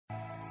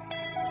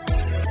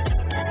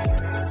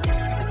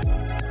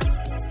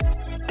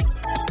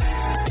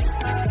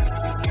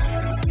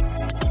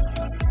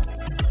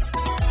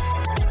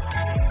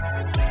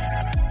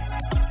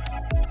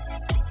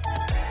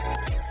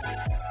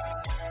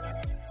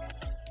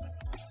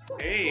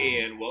Hey,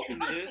 and welcome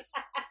to this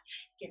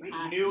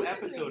new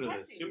episode of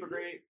the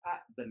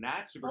the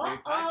Not Super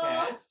Great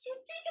podcast. Do you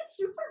think it's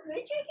super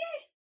great,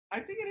 JK? I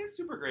think it is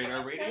super great. Oh, Our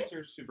that's ratings nice.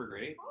 are super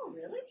great. Oh,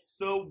 really?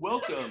 So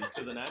welcome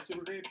to the Not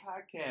Super Great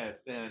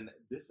podcast. And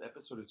this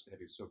episode is going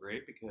to be so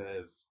great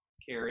because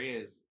Carrie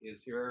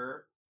is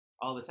here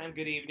all the time.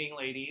 Good evening,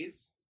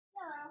 ladies.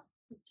 Hello.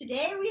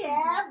 Today we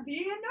have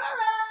Bee and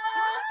Nora.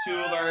 Two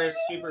of our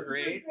super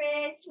greats.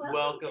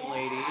 Welcome, back.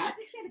 ladies. I just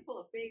had to pull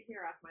a big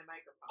hair off my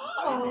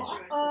microphone.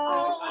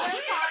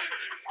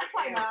 That's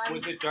why not.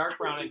 Was it dark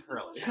brown and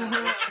curly?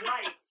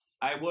 White.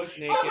 I was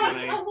naked Oh, when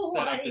I that's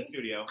set up the white.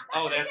 studio.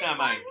 Oh, that's not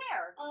mine.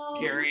 Hair.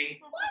 Carrie,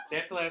 What?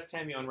 that's the last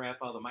time you unwrap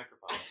all the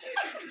microphones.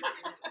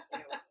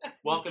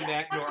 Welcome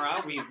back,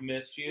 Nora. We've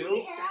missed you.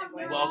 We have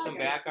Nora. Welcome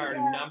back, our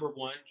Yeah. number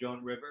one,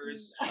 Joan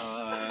Rivers,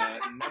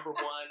 number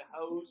one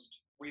host,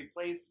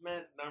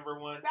 replacement, number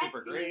one, Best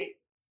super bee. great.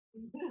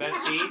 Best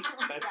bee.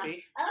 Best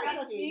bee. I like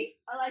this bee.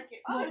 I like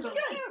it. Oh, it's so good.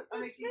 cute. I It's make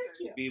very t-shirts.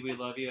 cute. Bee, we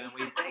love you, and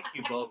we thank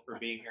you both for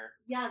being here.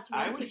 Yes,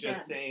 I once was again.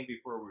 just saying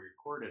before we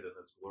recorded in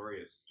this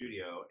glorious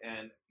studio,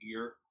 and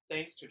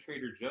thanks to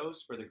Trader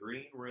Joe's for the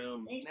green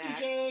room Thanks snacks.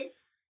 to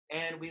Jay's.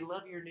 And we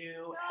love your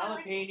new I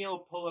like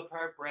jalapeno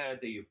pull-apart bread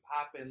that you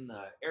pop in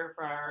the air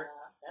fryer.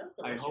 That was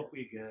I delicious. hope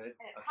we get And it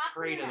a pops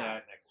crate in of and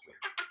that next week.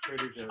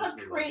 Trader Joe's. A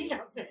we love crate you.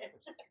 of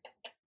it.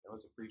 That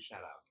was a free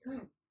shout out,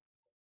 Carrie.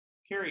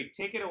 Carrie,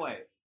 take it away.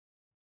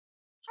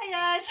 Hi,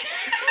 guys.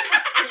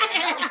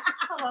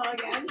 Hello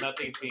again.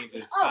 Nothing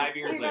changes. Oh, 5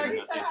 years we've later, already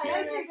nothing said hi.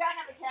 changes. Yes, you're back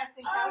on the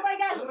casting couch. Oh my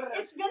gosh,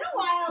 it's been a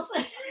while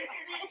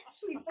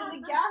since we've been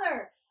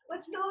together.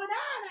 What's going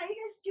on? How you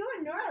guys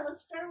doing? Nora,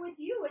 let's start with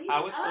you. What do you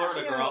How think was up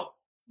Florida, to? girl?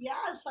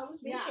 Yes, I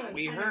was Yeah. making.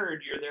 We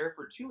heard you're there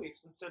for 2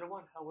 weeks instead of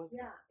one. How was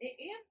Yeah, that?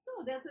 and so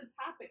that's a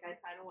topic I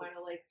kind of want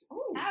to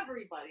Ooh.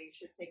 everybody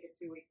should take a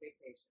 2-week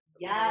vacation.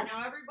 Yes.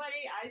 Now,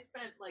 everybody, I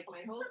spent like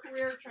my whole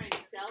career trying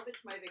to salvage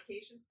my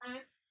vacation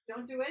time.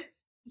 Don't do it.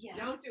 Yeah.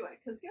 Don't do it.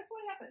 Because guess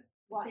what happens?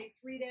 What? You take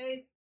 3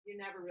 days, you're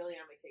never really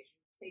on vacation.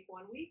 Take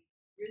 1 week,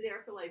 you're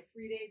there for like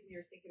 3 days, and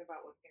you're thinking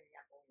about what's going to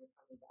happen when you're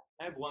coming back.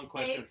 I have one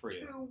question Take for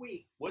you. 2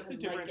 weeks. What's the I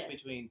like difference it.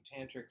 between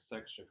Tantric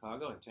Sex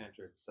Chicago and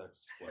Tantric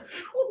Sex Florida?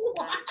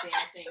 What? Not a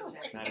damn thing,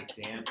 Jenny. Not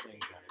a damn thing,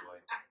 Johnny Boy.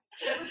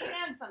 It was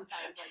sand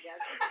sometimes, I guess.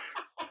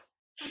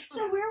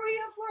 So where were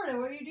you in Florida?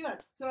 What were you doing?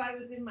 So I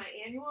was in my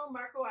annual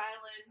Marco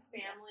Island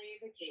family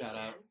vacation. Shout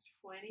out.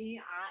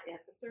 20 at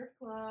the Surf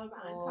Club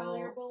on Oh.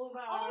 Collier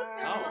Boulevard. Oh,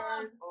 Surf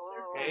Club.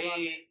 Oh.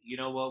 Hey, you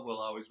know what? We'll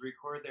always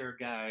record there,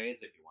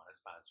 guys, if you want to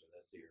sponsor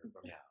this a year from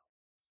now.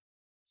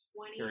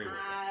 20 Carry with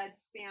odd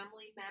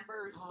family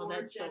members, Oh, 4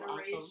 that's so awesome.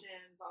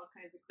 generations, all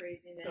kinds of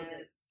craziness. So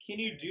good. Can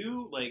you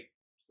do, like,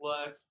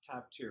 plus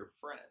top-tier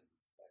friends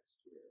next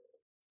year?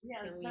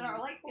 Yeah, Can that are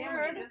we like family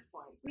record? at this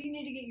point. We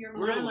need to get your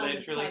We're mom on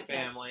this literally podcast.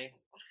 family.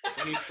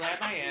 When you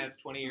slap my ass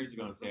 20 years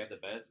ago and say I have the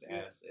best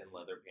ass in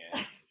leather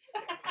pants,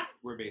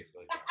 we're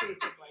basically family.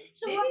 Basically.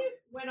 So Maybe what-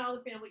 when all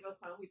the family goes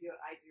home, I do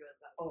it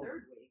the Oh.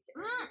 3rd week.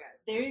 And Mm. you guys.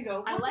 There you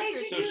go. I What like made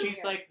your you So do?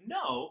 she's like,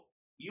 no,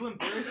 you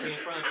embarrass me in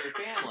front of your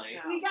family.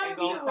 No. We gotta And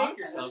be go away fuck from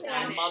yourselves. the My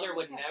family. mother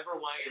would never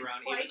want you It's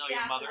around, quite even though the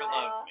your mother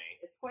opposite. loves me.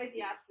 It's quite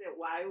the opposite.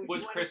 Why would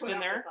Was you want Kristen to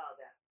put there? up with all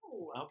that?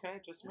 Oh,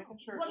 Okay, just making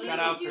sure. What Shout made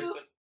out, you do-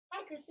 Kristen.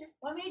 Hi, Kristen.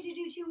 What made you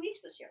do 2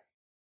 weeks this year?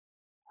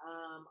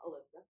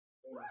 Elizabeth.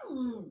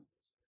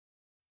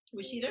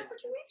 Was she there for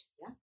 2 weeks?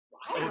 Yeah.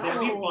 Oh, that'd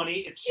be funny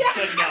if she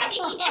said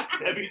no.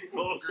 That'd be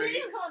so She great.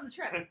 didn't go on the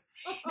trip.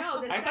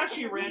 No, the I thought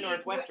she second ran week,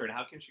 Northwestern.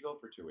 How can she go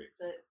for 2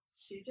 weeks?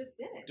 She just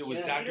did it. Was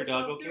She Dr. made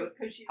herself Doug do okay? it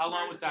 'cause she's How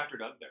long not- was Dr.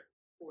 Doug there?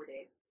 4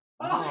 days.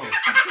 Oh.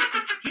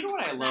 Do you know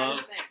what I It's not love?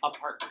 his thing. A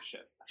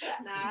partnership.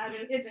 It's not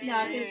his It's thing.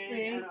 not his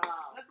thing. At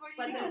all. That's what you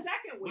But do. the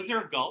second week, Was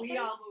there a golf we thing?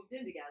 all moved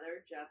in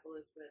together. Jeff,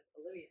 Elizabeth,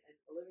 Olivia,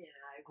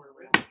 and I were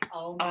roommates.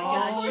 Oh my Oh,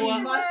 God,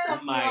 she must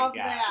have my loved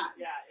God. that.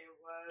 Yeah, it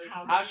was.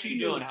 How's she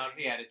Cute. doing? How's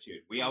the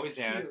attitude? We always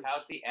ask, Cute.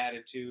 how's the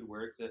attitude?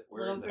 Where's it?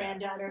 Where Little is it? At?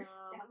 granddaughter.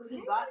 That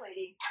little boss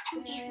lady.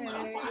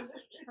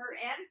 Her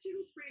attitude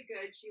was pretty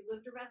good. She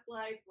lived her best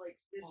life. Like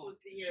this was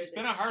the year. She's that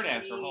been a hard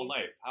ass her she- whole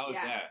life. How is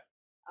Yeah. that?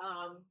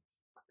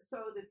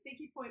 So the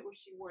sticky point was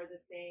she wore the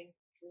same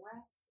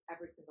dress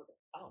every single day.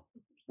 Oh,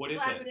 what is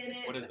Slept it? in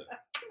it. What is it?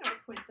 You know,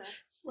 princess.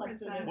 Slept in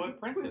Princess. it. What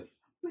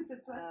princess?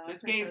 Princess dress. This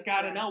Princess gay's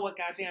got to dress. know what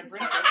goddamn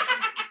princess.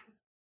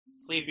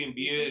 Sleeping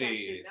You think I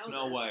Beauty, should know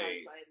Snow this.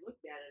 White. I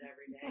looked at it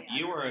every day. I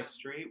You don't are know. a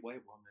straight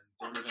white woman.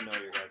 Don't even know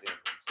your goddamn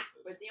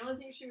princesses. But the only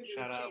thing she would do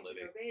Shout is out, change Libby.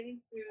 into a bathing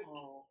suit.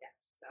 Oh,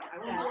 So That's I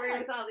won't nice. worry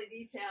with all the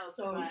details.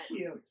 so but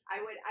cute.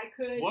 I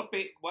could. What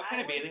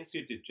kind I of was- bathing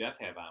suit did Jeff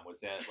have on? Was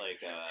that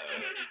like a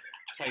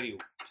tight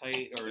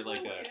or like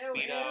a Ew,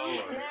 speedo?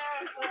 ew, Or? ew,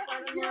 my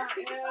son-in-law,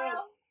 ew.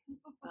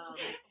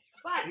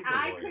 But He's a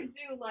I lawyer. could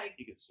do like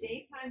He could sue.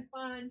 daytime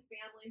fun,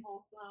 family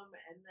wholesome,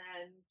 and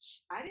then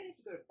I didn't have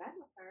to go to bed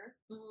with her,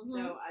 Mm-hmm.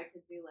 so I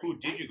could do like. Who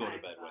did you go to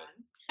nighttime bed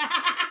with?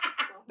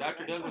 fun.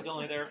 Dr. Doug was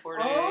only there 4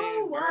 days.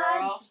 Oh,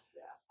 girl.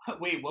 what?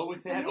 Wait, what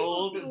was The that maple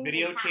old scene was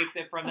videotape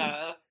that from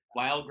the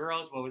Wild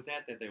Girls? What was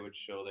that they would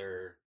show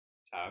their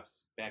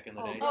tops back in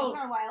the day? Oh, Girls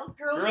Gone Wild.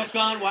 Girls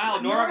Gone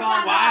Wild. Nora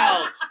Gone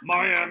Wild.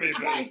 Miami.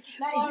 Right.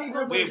 Not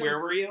Naples. Wait, where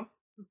were you?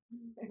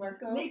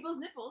 Marco? Naples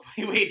nipples.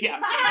 Wait, yeah.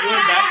 You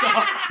and Bess.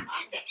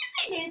 Did you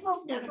say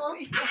Naples nipples?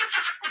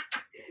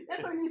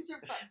 That's our new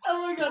strip club.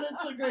 Oh my god,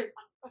 that's so great.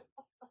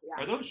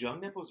 Are those young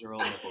nipples or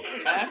old nipples?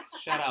 Bess,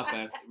 shout out,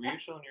 Bess. Were you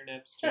showing your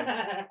nips too? And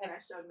I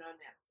showed no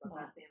nips, but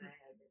Bessie and I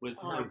had. Was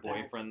Oh, her God.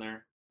 boyfriend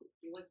there?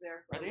 He was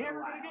there for Are a they little ever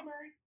while. going to get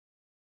married?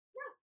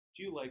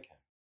 Do you like him?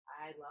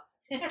 I love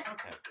him.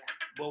 Okay.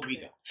 Well, we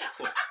don't.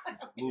 Cool.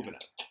 Moving on.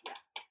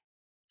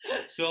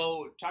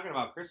 So, talking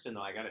about Kristen,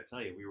 though, I got to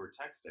tell you, we were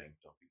texting.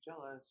 Don't be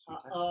jealous. She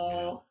texted me now.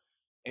 Oh.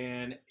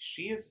 And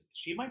she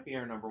might be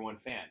our number one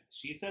fan.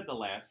 She said the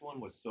last one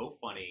was so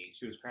funny.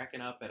 She was cracking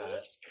up at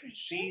us.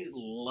 She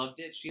loved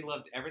it. She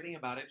loved everything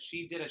about it.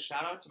 She did a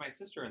shout out to my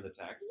sister in the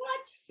text,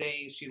 What?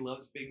 saying she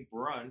loves big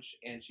brunch,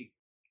 and she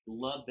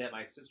loved that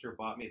my sister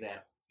bought me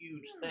that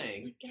huge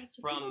thing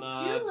from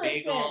the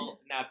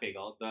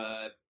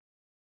the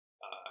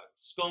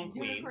Scone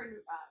Queen.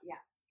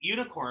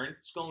 Unicorn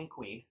Scone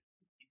Queen.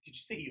 Did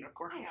you say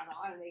unicorn? I don't know.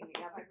 I'm making it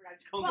up. I forgot.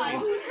 Scone Well, Queen.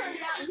 who turned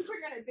it out? Who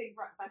turned out a big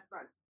best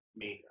brunch?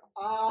 Me.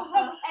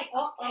 Uh-huh.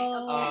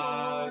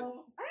 I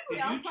think we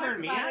Did all you talked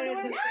turn me about onto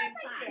at it? the Yes, same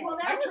I time. did. Well,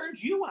 I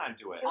turned you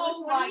onto it. It was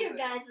Oh, one of right. your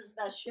guys'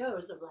 best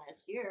shows of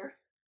last year.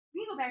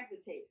 We can go back to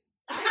the tapes.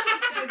 I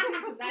think so too,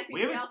 because I think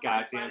We have a all talked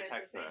goddamn about it at the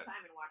text same thread.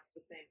 time and watched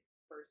the same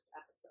first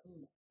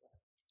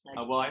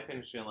episode. Well, I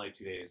finished it in like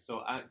 2 days.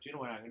 So, do you know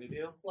what I'm going to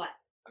do? What?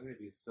 I'm going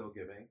to be so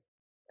giving,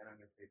 and I'm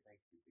going to say thank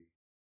you, B,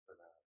 for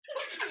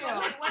that.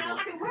 Yeah. What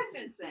else can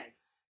President say?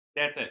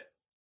 That's it.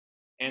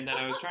 And then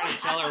I was trying to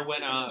tell her when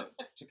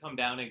to come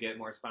down and get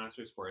more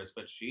sponsors for us,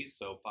 but she's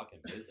so fucking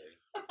busy.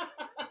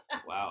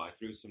 Wow, I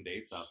threw some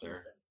dates out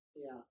there.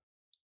 Yeah.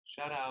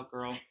 Shout out,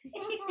 girl.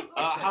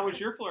 How was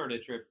your Florida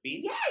trip,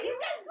 B? Yeah, you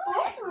guys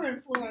both were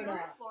in Florida.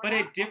 But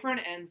at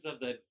different ends of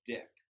the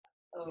dick.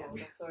 Oh, Yes.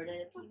 the Florida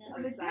penis.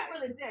 Oh, the tip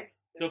or the dick?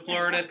 The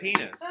Florida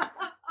penis. So,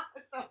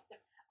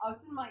 I was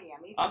in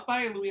Miami. Up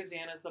by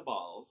Louisiana's the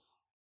balls,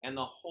 and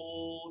the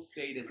whole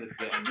state is a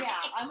dick. Yeah,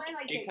 I'm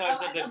like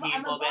Because of the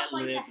people that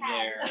live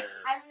there.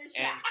 I'm in the And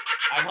shack.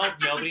 I hope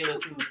nobody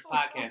listens to this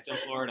podcast in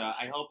Florida.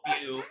 I hope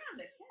you I'm on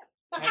the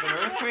tip. have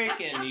an earthquake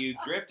and you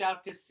drift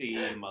out to sea,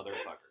 you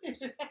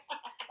motherfuckers.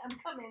 I'm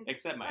coming.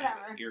 Except Miami.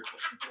 Whatever. You're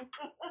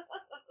cool.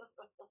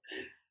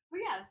 But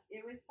yes,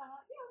 it was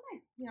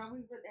nice. You know,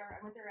 we were there.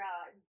 I went there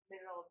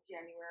middle of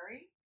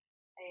January,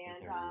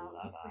 and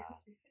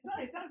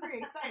it's not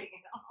very exciting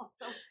at all.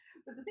 So,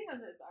 but the thing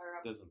was that our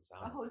Doesn't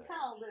sound the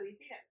hotel that we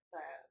stayed at,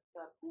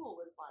 the pool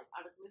was like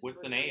out of commission. What's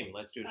the name?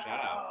 Let's do a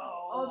shout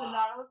out. Oh, the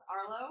Nautilus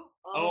Arlo.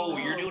 Oh,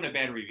 you're doing a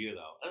bad review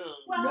though.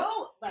 Well, No,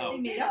 but Oh. they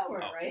made up for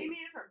it, Oh. They right?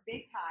 made it for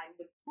big time.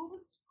 The pool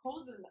was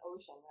colder than the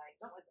ocean, and I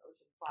don't like the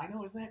ocean. I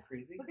know, isn't that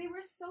crazy? But they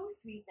were so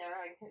sweet there.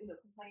 I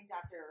complained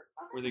after.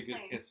 Were they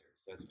good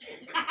kissers? That's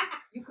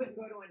You couldn't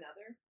go to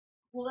another.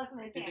 Well, that's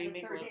what they say. Did they On the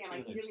make third love day, I'm to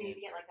like, the either we need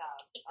to get like a.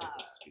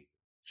 speak.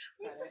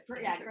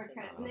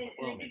 Credit.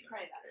 And they did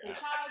credit us. So Yeah.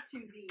 shout out to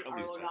the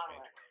Nobody's Arlo judging.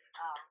 Nautilus.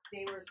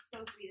 They were so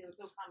sweet. They were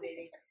so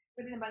accommodating.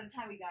 But then by the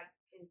time we got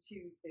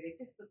into, they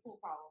fixed the pool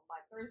problem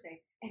by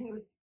Thursday, and it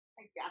was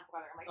like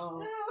bathwater. I'm like, Oh.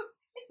 no.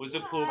 It's Was the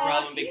too pool hot."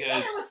 problem You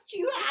said it was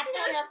too hot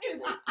after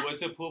the. Was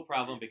the pool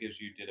problem because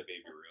you did a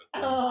baby Ruth?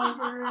 Oh,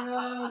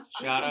 gross.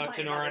 Shout out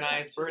to Nora and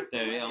I's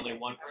birthday. Only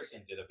one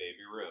person did a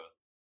baby Ruth.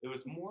 It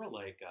was more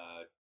like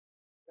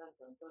Who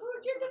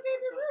did the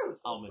baby Ruth?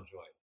 Almond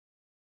Joy.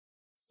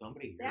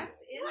 Somebody. Here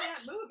That's in What?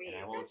 that movie.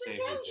 And I won't That's a say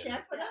who did Caddyshack,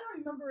 it. but I don't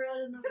remember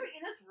it in the. Somebody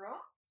in this room?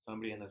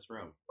 Somebody in this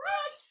room.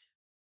 What?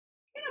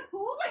 In a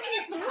pool? What are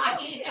you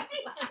talking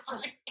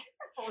about?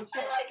 Full of I'm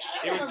shit. like,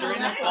 I It don't was remember during the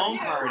that. foam you.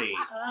 party.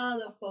 Oh,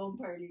 the foam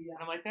party, And yeah.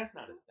 I'm like, that's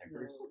not a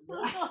Snickers.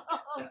 No.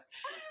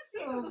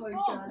 Oh my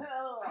God. God.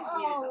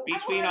 Oh,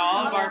 Between I all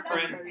of love our that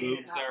friends' movie.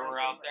 boobs that were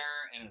out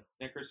there and a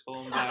Snickers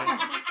full of I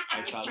I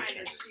was saw the trying to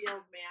Snickers.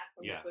 shield Matt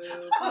from Yeah. the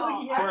boob.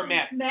 Oh, yeah. Poor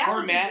Matt. Matt Poor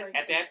was a Matt. jerk.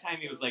 At that time,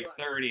 he was like Look,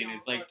 30, and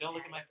he's don't like, look, "Don't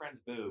look at Matt. my friend's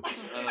boobs."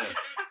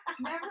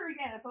 Never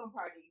again at a phone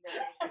party.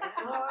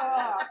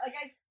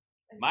 Like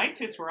My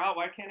tits were out.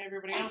 Why can't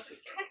everybody else's?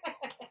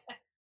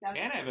 That's-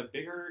 And I have a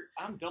bigger.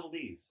 I'm double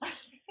D's.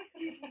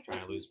 Trying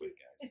to lose weight,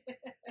 guys.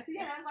 So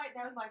yeah,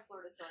 that was my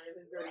Florida story. It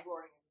was very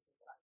boring.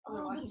 Oh,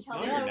 Other but watching still,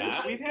 No, television. you're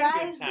not. you We've had a good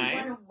guys time.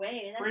 went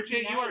away. That's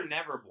Bridget, nice. you are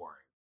never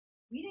boring.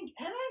 We didn't.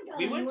 Haven't gone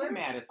We went to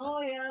anywhere? Madison,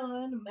 Oh yeah, we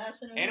went to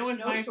Madison. and it was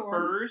my snowstorm.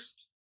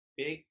 first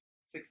Big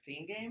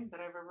 16 game that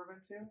I've ever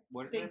been to.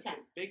 What is Big it? 10.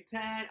 Big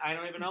 10. I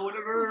don't even know what it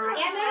is.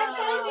 And then it's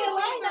playing the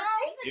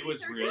Illini. It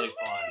was really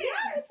fun.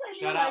 Yeah, they played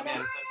Shout the out Illini.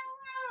 Madison.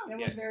 It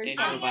Yeah, was very and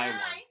fun. you buy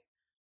one.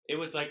 It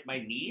was like my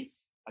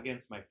niece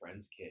against my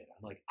friend's kid.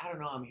 I'm like, I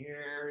don't know, I'm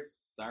here.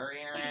 Sorry,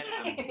 Aaron.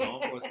 I'm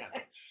going for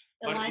Wisconsin.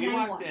 But we Illini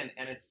walked won. in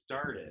and it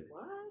started.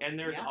 What? And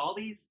there's Yeah. all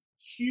these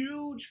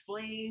huge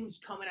flames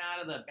coming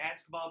out of the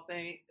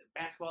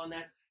basketball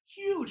nets,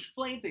 huge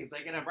flame things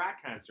like in a rock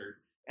concert.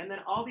 And then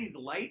all these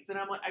lights, and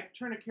I'm like, I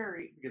turn to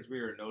Carrie because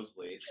we were a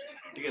nosebleed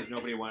because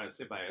nobody wanted to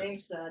sit by us.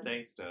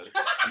 Thanks, Stud.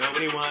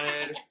 Nobody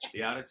wanted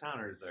the out of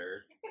towners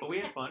there, but we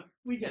had fun.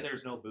 We did. And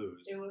there's no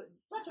booze.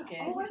 That's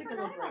okay. Oh, we I took a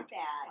forgot little break. about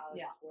that.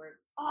 Yeah.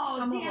 Oh,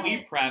 Some of damn them. We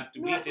it. prepped.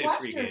 We did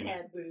Northwestern pregame.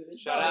 had booze.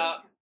 Shout out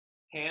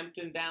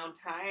Hampton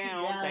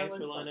downtown. Yeah, Thanks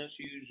was for letting fun. us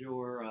use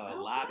your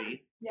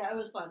lobby. Yeah, it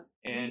was fun.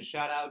 And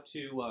shout out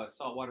to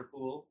Saltwater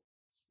Pool.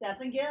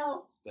 Steph and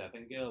Gil. Steph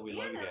and Gil, we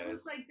love you It guys.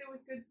 looks like there was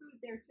good food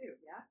there too.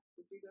 Yeah.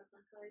 Did you go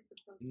someplace?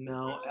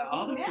 No,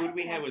 all the food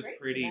we had was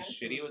pretty Madison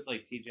shitty. It was- was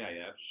like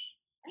TGIF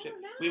shit.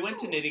 don't know. We went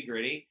to Nitty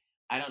Gritty.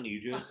 I don't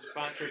need you to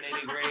sponsor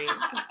Nitty Gritty.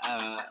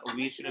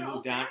 We should have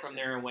moved down from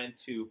there and went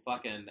to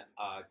fucking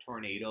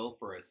Tornado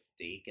for a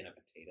steak and a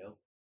potato.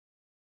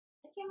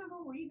 I can't remember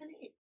where we even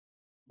ate.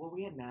 Well,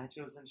 we had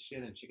nachos and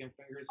shit and chicken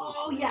fingers.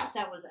 Oh, yes,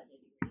 that was at Nitty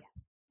Gritty. Yeah.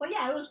 But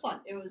yeah, it was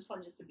fun. It was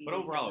fun just to be. But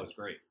overall, it was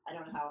great. I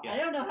don't know how. Yeah. I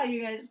don't know how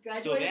you guys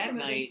graduated So that from a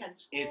night, Big Ten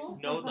school. it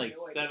snowed like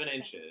No idea. 7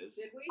 inches.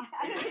 Did we?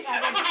 I don't think I I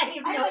have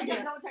did. no I know I idea.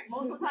 did double check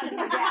multiple times with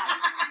my dad.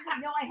 He's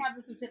like, no, I have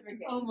the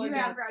certificate. Oh my you God.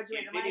 have It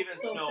graduated. I'm didn't like, even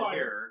so snow fun.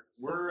 here.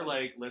 So We're fun.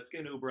 like, let's get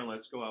an Uber and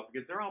let's go out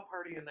because they're all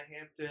partying in the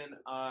Hampton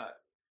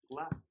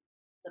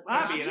The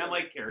lobby. And I'm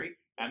like, Carrie,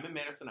 I'm in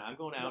Madison. I'm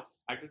going out.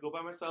 Yes. I could go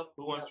by myself.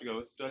 Who wants to go?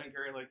 Stud and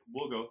Carrie like,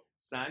 we'll go.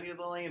 Sonya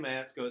the lame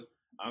ass goes,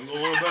 I'm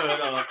going to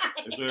bed.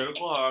 It's 8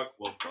 o'clock.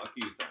 Well, fuck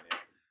you, Sonya.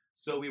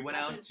 So we went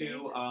out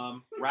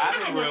to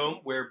Robin Room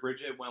where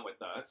Bridget went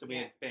with us, and we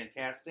had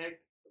fantastic,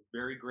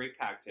 very great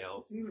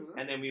cocktails. Mhm.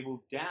 And then we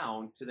moved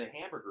down to the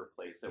hamburger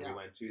place that we Yeah.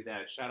 went to.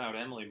 That shout out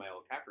Emily, my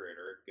old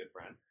copywriter, good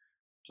friend,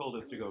 told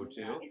us to go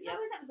to Is that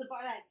was the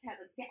bar that had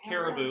like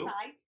Caribou.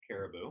 outside?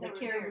 Caribou, The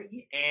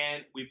Caribou.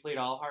 and we played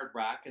all hard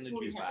rock in the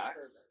That's where we had the jukebox.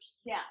 burgers.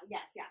 Yeah.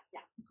 Yes.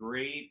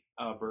 Great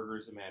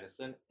burgers in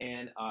Madison,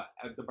 and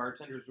the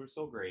bartenders were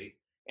so great,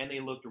 and they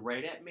looked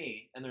right at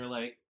me, and they're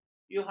like,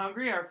 "You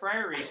hungry? Our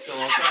fryery's still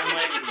open." I'm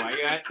like, "Why are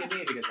you asking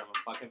me?" Because I'm a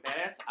fucking fat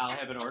ass. I'll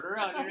have an order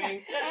of onion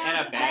rings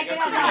and a bag of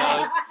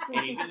Doritos,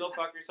 and you can go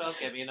fuck yourself.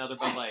 Get me another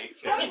Bud Light.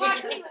 Don't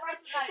talk to me the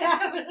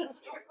rest of the night.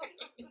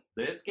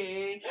 This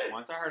gay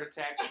wants a heart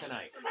attack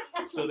tonight.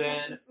 So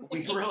then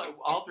we were like,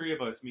 all three of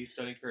us, me,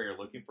 Stud, and Carrie, are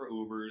looking for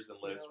Ubers and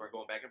lifts. We're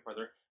going back and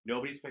further.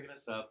 Nobody's picking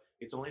us up.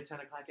 It's only 10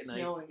 o'clock at night.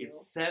 Snowing,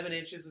 It's 7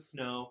 inches of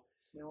snow.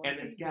 Snowing. And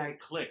this guy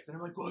clicks. And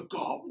I'm like, oh,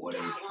 God, what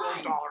is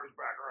 $12 back?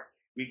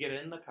 We get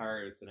in the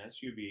car. It's an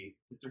SUV.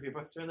 The three of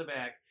us are in the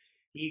back.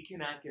 He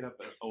cannot get up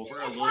over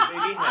a little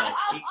baby hill.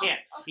 He can't.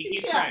 He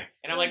keeps trying.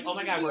 And I'm like, oh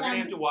my God, we're going to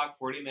have to walk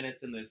 40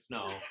 minutes in this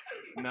snow.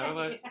 None of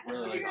us were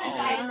like, You're gonna oh.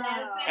 die in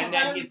Madison. And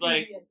then he's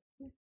like,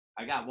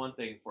 I got one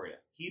thing for you.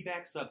 He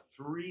backs up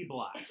 3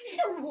 blocks.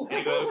 And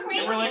he goes,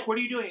 and we're like, what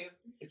are you doing?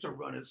 It's a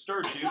run and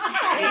start, dude. And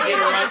he did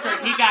a run and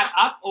start. He got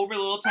up over the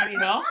little tiny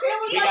hill.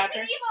 We got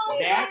there.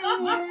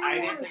 I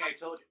didn't think I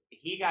told you.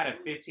 He got a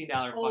 $15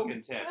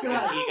 fucking tip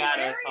because he got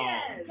us home.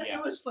 Yeah.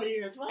 It was funny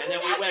as well. And then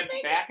we went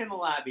back in the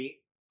lobby.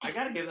 I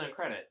gotta give them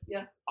credit.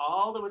 Yeah.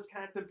 All the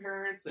Wisconsin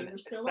parents and They were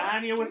still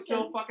Sonya up, was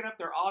still drinking. fucking up.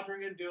 They're all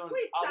drinking, doing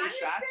Wait, all Sonya these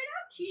shots.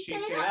 She She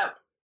stayed stayed up. up.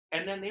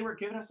 And then they were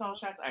giving us all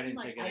shots. I didn't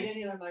take I any.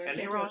 didn't either. And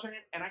they were all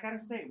drinking. And I gotta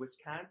say,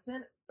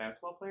 Wisconsin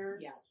basketball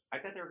players, Yes. I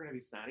thought they were gonna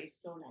be snotty.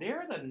 So nice.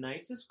 They're the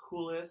nicest,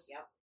 coolest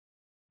Yep.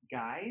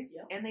 guys,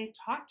 Yep. and they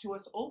talked to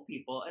us old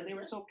people, and they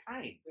were so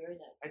kind. Very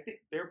nice. I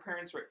think their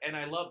parents were, and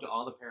I loved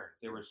all the parents.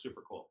 They were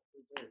super cool. It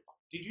was very fun.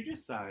 Did you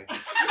just sigh?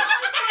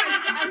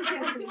 I was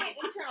doing an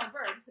internal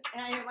burp,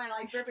 and I didn't want to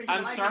like burp into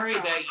I'm the sorry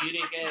microphone. that you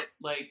didn't get,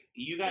 like,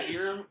 you got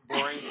your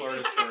boring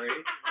Florida story.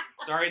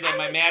 Sorry that I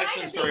my was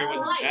Madison trying to story be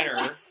was polite.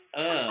 better.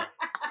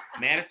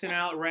 Madison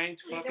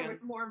outranked There fucking.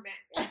 was more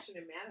action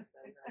in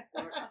Madison than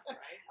Florida,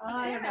 right?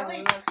 I don't know.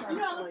 Like, That sounds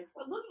you know, really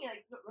but looking at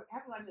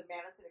having gone to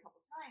Madison a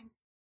couple times,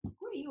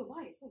 going to U of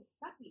I is so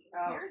sucky. in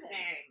Oh, comparison.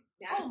 same.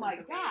 Oh my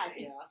Madison's God,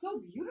 amazing. Yeah. it's so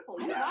beautiful.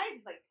 U I of know. I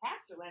is like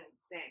pastureland and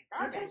Same.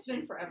 It has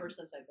been forever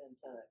since I've been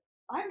to.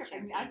 I've been to,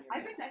 I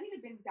think Yeah.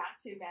 I've been back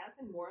to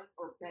Madison more,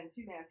 or been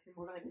to Madison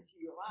more than I've been to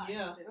U of I.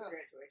 Yeah. Since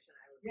graduation,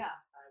 I would. Yeah.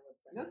 I would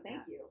say. No,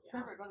 thank you. It's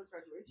not for my brother's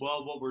graduation.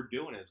 Well, what we're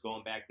doing is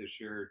going back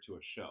this year to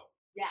a show.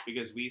 yes.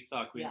 Because we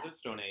saw Queens Yeah. of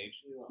Stone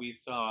Age. We will. We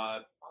saw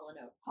All in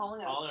all. Hall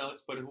and All in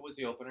Oaks, but who was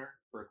the opener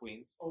for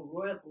Queens? Oh,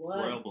 Royal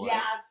Blood. Royal Blood.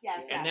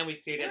 Yes. And then we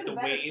stayed They at were the the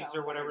better Waves show,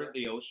 or whatever, whatever.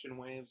 the Ocean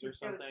Waves or It was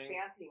something. a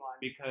fancy one.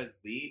 Because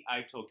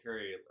I told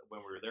Carrie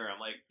when we were there, I'm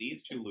like,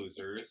 these two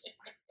losers,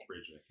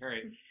 Bridget and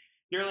Carrie,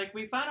 they're like,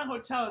 we found a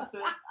hotel.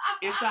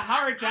 It's a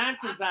Howard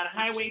Johnson's on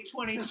Highway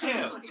 22.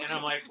 And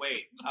I'm like,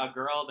 wait,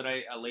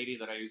 a lady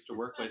that I used to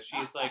work with,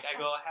 she's like, I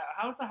go,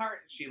 how's the Howard?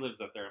 She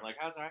lives up there. I'm like,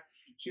 how's the Howard?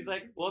 She's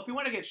like, well, if you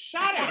want to get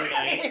shot every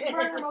night.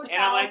 Murder Motel.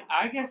 And I'm like,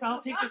 I guess I'll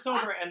take this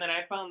over. And then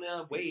I found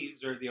the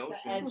Waves or the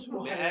Ocean,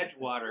 Edgewater. the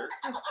Edgewater.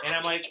 And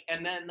I'm like,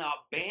 and then the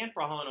band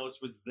for Hall & Oates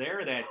was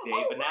there that day,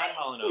 Oh, but not right.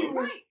 Hall & We Oates.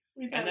 were-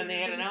 we thought And then we they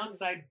were had an gonna-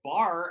 outside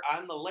bar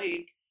on the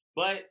lake.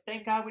 But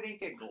thank God we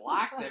didn't get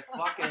glocked at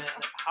fucking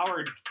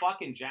Howard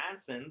fucking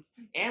Johnson's.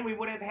 And we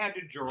would have had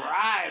to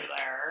drive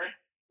there.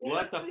 What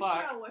What's the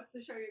fuck? Show? What's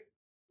the show?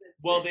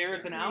 Well,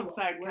 there's an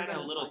outside we're kind of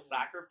gonna little find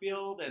soccer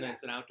field, and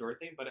it's an outdoor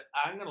thing. But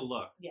I'm gonna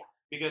look. Yeah.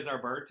 Because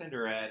our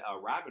bartender at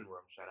Robin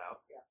Room, shout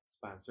out, Yeah.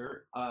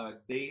 sponsor,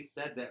 they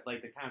said that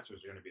like the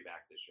concerts are gonna be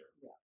back this year.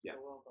 Yeah. So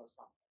we'll go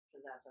something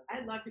because that's okay.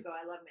 I'd love to go.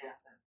 I love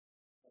Madison.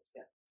 That's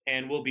good.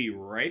 And we'll be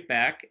right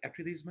back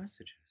after these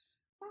messages.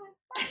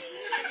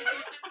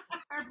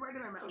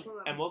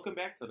 And welcome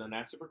back to the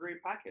Not Super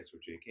Great Podcast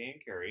with JK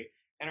and Carrie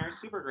and our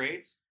super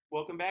greats.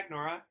 Welcome back,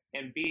 Nora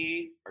and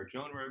B, our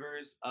Joan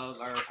Rivers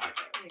of our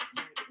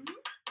podcast.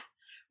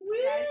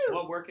 Woo!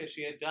 What work has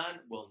she had done?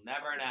 We'll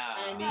never know.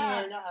 I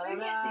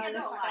mean, it's it's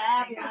alive.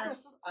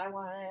 fabulous. I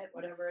want it,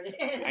 whatever it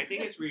is. I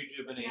think it's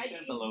rejuvenation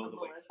below the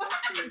waist.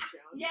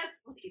 Yes,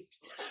 please.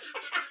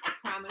 I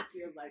promise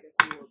your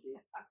legacy will be.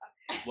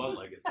 What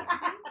legacy?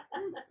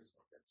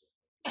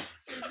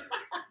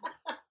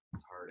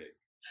 It's heartache.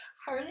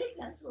 Heartache,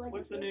 that's the legacy.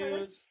 What's the of heartache.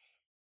 news?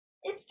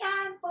 It's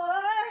time for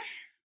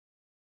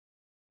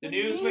The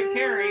news with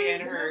Carrie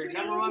and her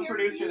number one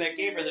producer that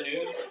gave her the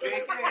news, JK.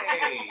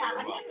 You're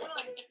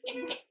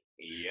welcome.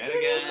 Yet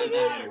again,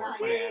 I had to work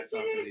my ass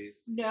off for these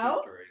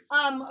No. stories.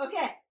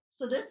 Okay,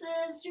 so this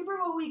is Super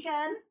Bowl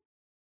weekend.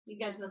 You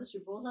guys know the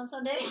Super Bowl's on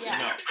Sunday? Yeah.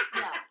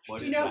 No. Yeah. What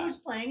Do is you know that? who's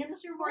playing in the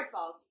Super Bowl? Sports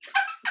balls.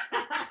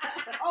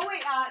 Oh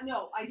wait,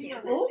 no, I do know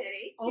Kansas this.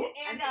 City. Oh,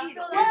 And the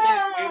Eagles. Is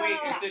it, wait,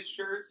 Yeah. is it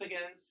shirts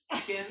against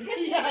skins?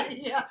 yeah.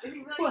 Is he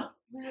really? Well,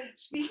 really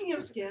Speaking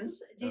of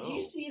skins, did Oh.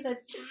 you see the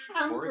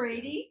Tom Horses.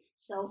 Brady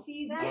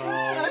selfie that he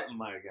Oh took?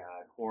 my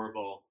god,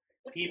 horrible.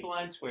 People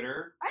on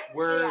Twitter I didn't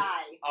were say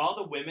I. all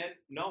the women.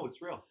 No,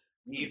 it's real.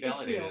 He It's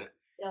validated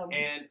real. it.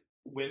 And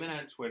women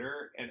on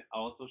Twitter and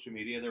all social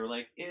media, they were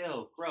like,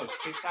 ew, gross.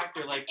 TikTok,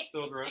 they're like,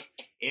 so gross.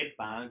 It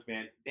bombed,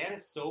 man. That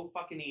is so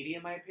fucking needy,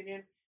 in my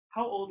opinion.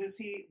 How old is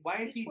he? Why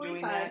is He's he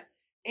doing 45. that?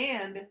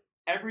 And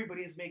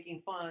everybody is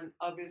making fun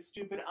of his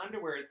stupid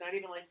underwear. It's not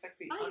even like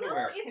sexy I know,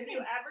 underwear. isn't Have it? you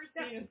ever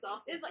seen a It's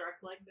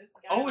self-destruct like this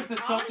guy? Oh, it's a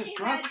All he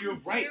self-destruct, had to you're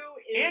right.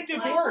 do is, And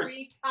like, divorce.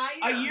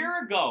 retire. A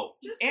year ago.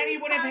 Just And he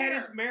would have had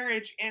retire. his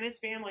marriage and his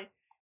family.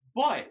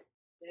 But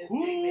His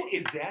who dignity.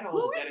 is that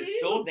Who old is that is you?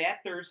 so that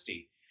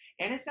thirsty?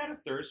 And it's not a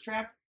thirst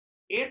trap.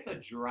 It's a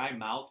dry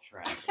mouth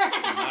trap,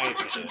 in my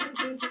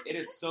opinion. It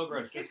is so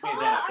gross. Just made Oh,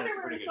 that up. That's a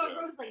underwear pretty is good so joke.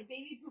 gross, like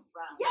baby poop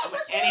brown. Yes,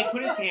 that's And what he I was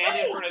put his gonna hand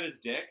say. in front of his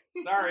dick.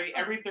 Sorry,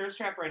 every thirst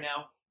trap right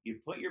now, you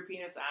put your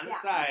penis on the Yeah.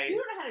 side You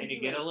don't know how to and do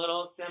you get it. a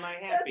little That's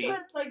semi-happy.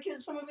 what, like,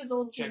 some of his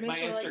old Check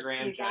teammates my were like,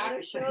 Instagram, you gotta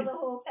Jack. show the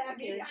whole I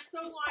mean, package. for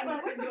so long, Well, he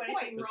what's couldn't the do point?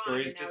 anything The wrong,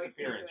 stories and now he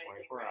disappear can't in do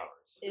anything 24 right.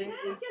 hours. It How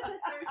is- do you get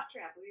the thirst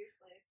trap? Will you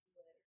explain it to me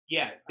later?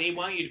 Yeah, they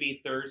want you to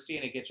be thirsty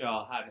and it gets you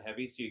all hot and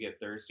heavy, so you get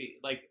thirsty.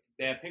 Like,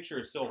 that picture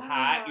is so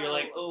hot, you're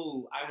like,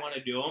 oh, I want to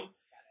do them.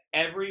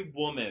 Every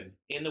woman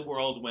in the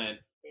world went,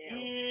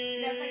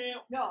 And that's like,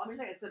 no, I'm just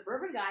like a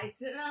suburban guy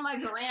sitting on my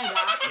veranda,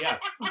 yeah.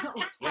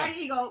 spread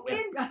eagle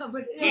with brown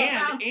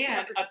And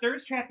shirts. a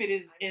thirst trap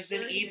isn't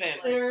sure he even. was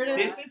There it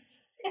is. This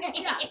is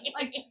Yeah,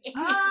 like, you see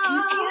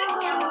the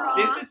camera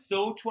this on? is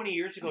so 20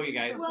 years ago, you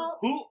guys.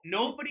 Well,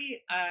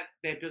 Nobody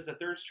that does a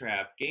thirst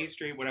trap, gay,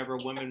 straight, whatever,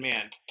 woman,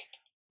 man,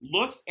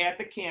 looks at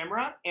the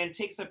camera and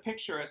takes a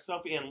picture, a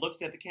selfie, and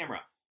looks at the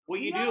camera. What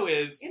you No, do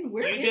is and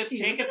where you is just he?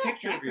 take Look a at that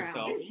picture of background.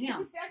 yourself. It's in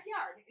his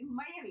backyard in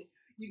Miami.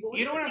 You go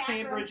You know into what the I'm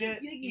saying, bathroom, Bridget?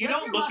 You rub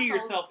don't your look at muscles.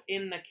 yourself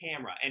in the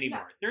camera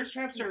anymore. Thirst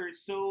traps are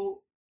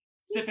so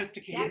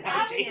sophisticated That's I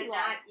nowadays. obvious.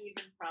 cannot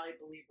even probably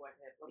believe what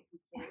happened. Like, we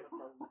can't even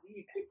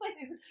believe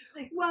it. It's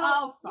like,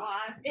 Well, oh,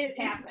 fuck. What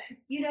it's- happened?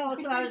 You know,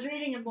 so I was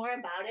reading more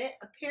about it.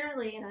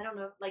 Apparently, and I don't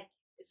know, like,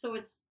 so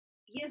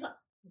he has a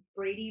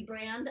Brady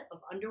brand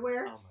of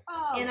underwear, Oh my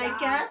God. Oh, and God. I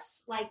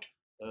guess like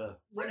Ugh.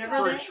 whenever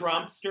For they,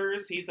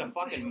 Trumpsters, he's a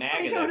fucking I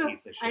MAGA, don't that know.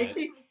 piece of I shit.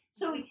 think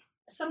so.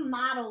 Some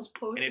models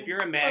post, And if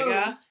you're a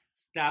MAGA, post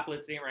stop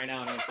listening right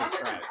now and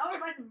unsubscribe. I would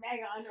buy some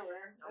mega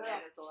underwear. Oh,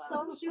 that is a lot.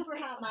 some super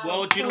hot models.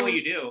 Well, do you know what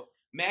you post- do?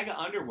 MAGA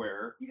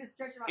underwear You just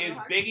stretch them out is real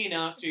hard. big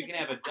enough so you can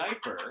have a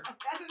diaper. That's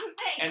what I'm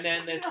saying. And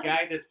then this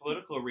guy, this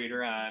political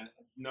reader on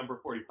number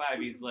 45,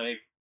 he's like,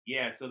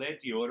 yeah, so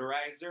that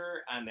deodorizer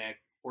on that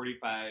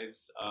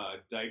 45's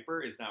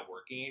diaper is not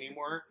working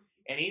anymore.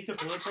 And he's a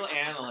political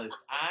analyst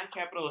on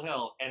Capitol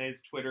Hill, and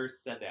his Twitter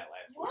said that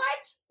last week.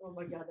 What? Oh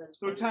my God, that's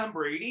So funny. Tom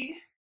Brady,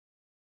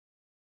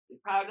 he's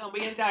probably gonna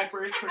be in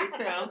diapers pretty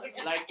soon,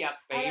 like your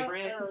I don't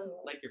favorite,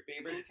 know. like your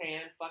favorite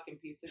tan fucking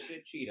piece of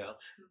shit Cheeto.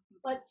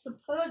 But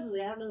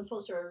supposedly, I don't know the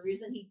full story. The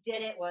reason he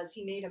did it was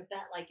he made a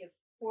bet, like if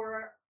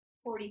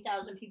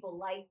 40,000 people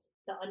liked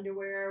the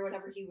underwear or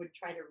whatever, he would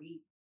try to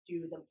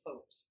redo the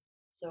pose.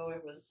 So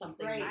it was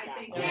something Right, like I that.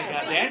 think Oh my Yeah,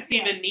 God, yeah, that's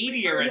yeah. even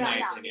needier in Yeah, my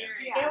yeah. opinion.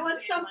 It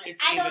was some.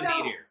 It's I don't even know.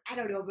 needier. I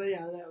don't know, but yeah,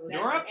 that was.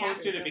 Nora Yeah,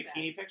 posted a so bad.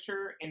 bikini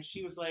picture, and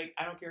she was like,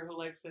 "I don't care who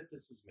likes it.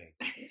 This is me."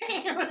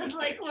 it was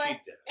like She what?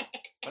 did it.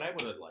 But I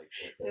would have liked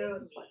it. So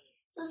it was fun.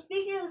 So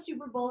speaking of the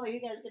Super Bowl, are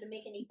you guys going to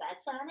make any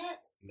bets on it?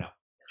 No.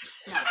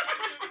 No.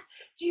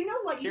 Do you know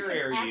what you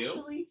Carrie, can are you?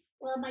 actually?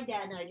 Well, my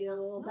dad and I do a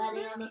little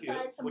betting on the Cute.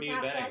 side. Some What are you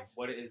hot betting? bets.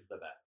 What is the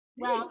bet?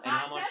 Well, And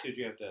how much did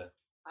you have to?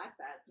 Hot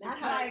bets. Not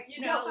Because, hot.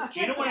 you know, Do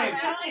you know what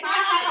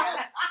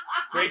I-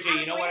 Bridget,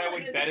 you know what I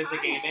would bet as a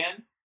gay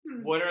man?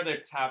 What are the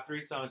top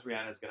 3 songs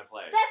Rihanna's gonna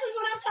play? This is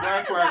what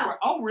I'm talking about. Work.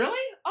 Oh,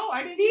 really? Oh,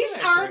 I didn't. These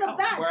do are that. the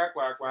best. Work.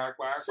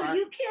 So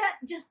you can't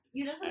just.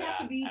 You doesn't have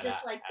to be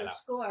just like the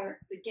score.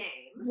 The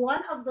game.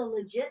 One of the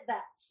legit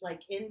bets,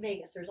 like in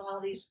Vegas, there's all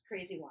these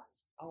crazy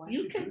ones. Oh,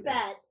 You could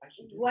bet.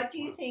 What do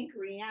you think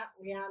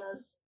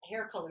Rihanna's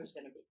hair color is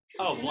going to be?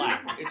 Oh,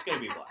 black. It's gonna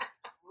be black.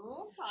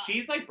 Okay.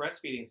 She's like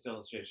breastfeeding still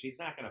and shit. She's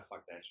not gonna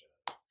fuck that shit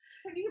up.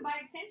 But you can buy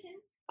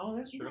extensions. Oh,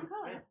 that's true. Different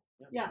colors.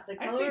 Yeah,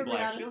 the I color see of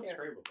black. She Rihanna's looks hair.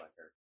 great with black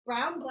hair.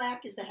 Brown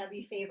black is the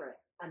heavy favorite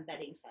on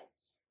betting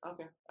sites.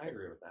 Okay, I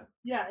agree with that.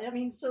 Yeah, I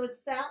mean, so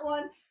it's that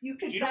one. You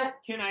could Do you know? bet.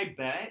 Can I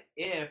bet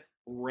if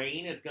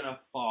rain is gonna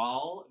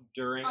fall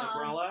during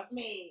Umbrella?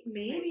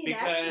 Maybe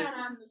Because that's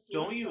not on the list.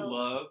 Don't you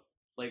love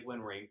like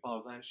when rain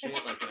falls on shit,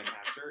 like in a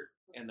concert,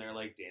 and they're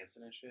like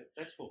dancing and shit?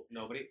 That's cool.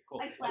 Nobody cool.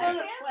 Like No, flash no,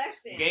 dance? Flash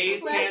dance. Gay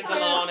Flash stands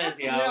dance. alone as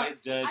he Yeah. always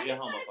does. I You just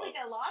thought homophobes. it's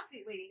like a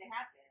lawsuit waiting to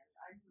happen.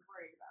 I'm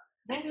worried about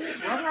it.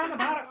 What's wrong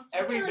about it? It's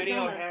Every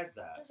video Arizona. has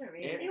that. Doesn't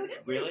rain. It They were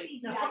just really?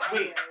 CGI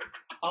Wait. videos.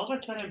 All of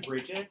a sudden,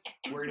 Bridget's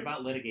worried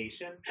about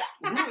litigation.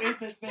 Who is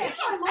this bitch? She's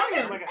our Oh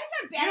lawyer. my god! I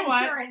got You bad know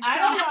what? insurance.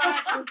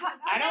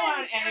 I don't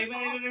want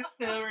anybody to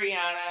sue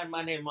Rihanna on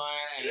Monday morning.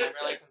 I'm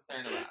really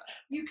concerned about it.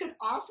 You could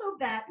also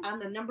bet on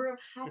the number of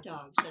hot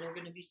dogs that are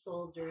going to be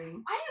sold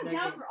during. I am the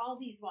down game. for all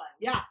these ones.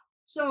 Yeah.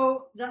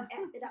 So the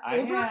I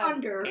over had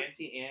under.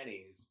 Auntie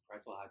Annie's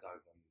pretzel hot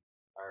dogs in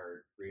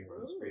our green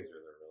room freezer.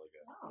 They're really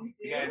good. Oh.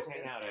 You guys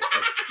hang out.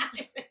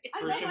 I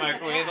First love you when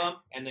microwave they're them,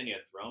 and then you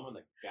throw them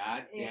in the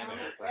goddamn Yeah,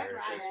 air fryer. right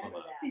to crisp after them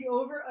up. that. The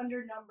over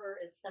under number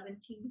is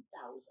 17,000.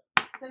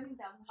 17,000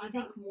 Do you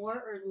think more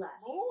or less?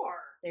 more.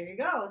 There you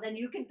go. Then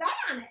you can bet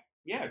on it.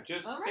 Yeah,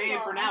 just All right, say it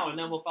for well, now, and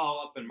then we'll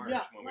follow up in March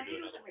Yeah. when Let we me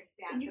do look it. at my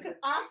stats. And you could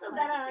also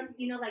bet on,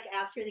 like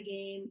after the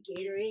game,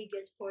 Gatorade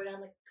gets poured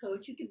on the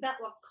coach. You can bet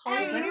what color.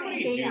 Does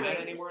anybody do Gatorade. that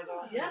anymore,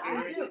 though? Yeah, I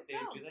they think do. They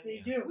so. do that?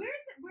 They Yeah. do.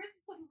 Where's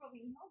the Super Bowl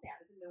being held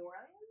at? Is it New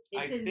Orleans?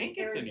 I It's in think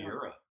it's in Arizona.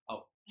 Europe.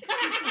 Oh,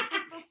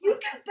 You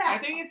can bet. I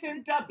think it's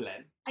in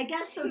Dublin. I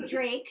guess so.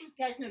 Drake, you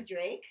guys know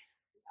Drake.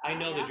 I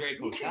know the Yeah. Drake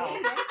He's Hotel.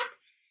 Canadian.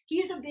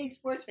 He's a big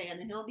sports fan,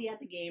 and he'll be at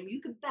the game.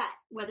 You could bet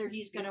whether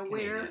he's going to He's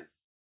wear. Canadian.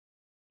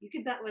 You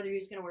could bet whether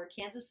he's going to wear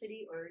Kansas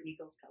City or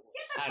Eagles colors.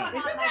 I don't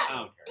Isn't care. that? I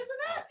don't care. Isn't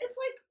that? It's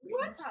like We can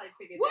what? probably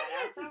figure What that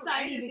has out. though,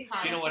 society right? become?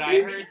 Do you know what I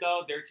heard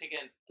though? They're taking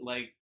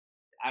like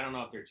I don't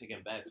know if they're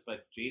taking bets,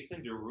 but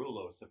Jason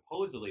Derulo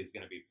supposedly is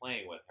going to be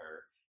playing with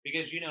her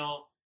because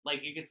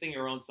like you can sing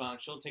your own song.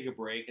 She'll take a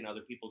break, and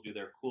other people do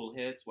their cool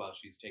hits while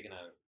she's taking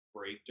a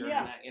break during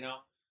Yeah. that.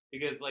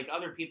 Because like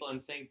other people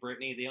in St.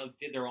 Britney, they all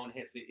did their own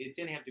hits. It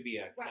didn't have to be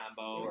a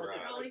combo Was or it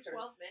a. only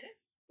 12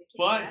 minutes? They can't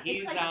But do that?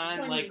 he's like on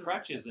 20 like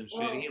crutches and shit.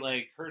 Whoa. He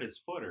like hurt his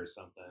foot or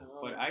something. Oh.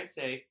 But I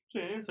say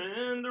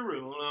Jason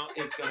Derulo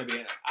is gonna be in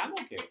it. I'm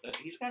okay with it.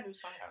 He's got a new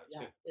song out. It's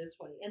Yeah, good. it's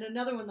funny. And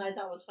another one that I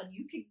thought was fun.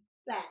 You could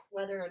bet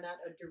whether or not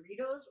a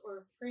Doritos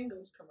or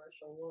Pringles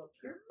commercial will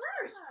appear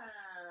first.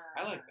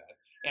 I like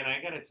that. And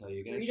I gotta tell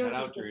you guys, Doritos shout is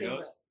out the Doritos.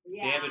 favorite.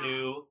 Yeah. They have a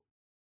new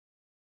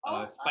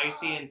Oh,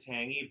 spicy and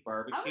tangy I would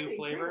barbecue say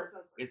flavor. Pringles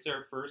was It's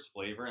their first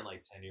flavor in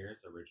like 10 years,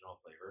 original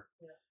flavor.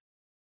 Yeah.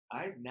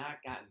 I've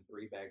not gotten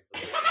 3 bags of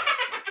this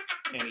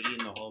and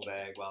eaten the whole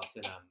bag while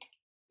sitting on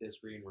this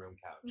green room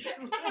couch.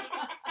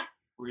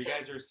 Where you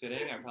guys are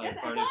sitting, I probably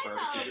That's farted I saw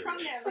it barbecue from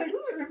Doritos.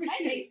 there. Like,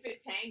 It tasted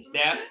tangy.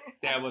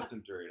 That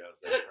wasn't Doritos.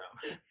 That's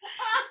from.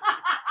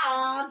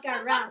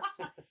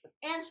 Gross.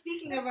 And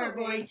speaking of That's our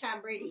boy okay.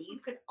 Tom Brady, you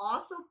could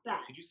also bet.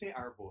 Did you say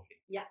our boy?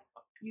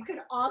 You could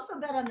also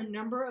bet on the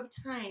number of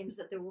times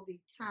that there will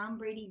be Tom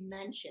Brady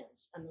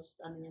mentions on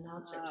the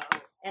announcers,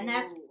 and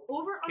that's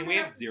over Can under we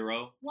have 0?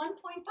 1.5. Oh,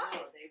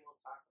 they will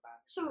talk about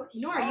it. So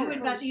Nora, you would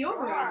for bet the over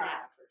sure. on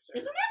that. For sure.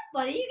 Isn't that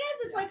funny, you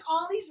guys? It's like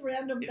all these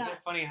random Is bets. it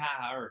funny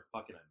how or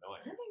fucking I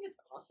annoying? think it's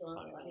also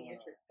Funny. Funny,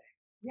 interesting.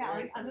 Yeah,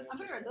 Very like, I'm funny.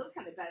 gonna run those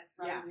kind of bets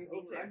rather Yeah, than me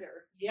over too. under.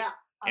 Yeah.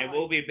 And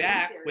we'll be Game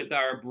back theory. with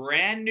our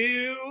brand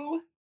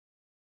new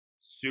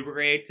Super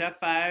Great Top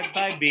 5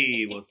 by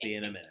B. We'll see you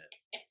in a minute.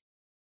 I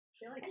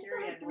feel like I still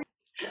Carrie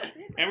have had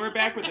 3. And we're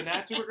back with the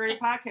Not Super Great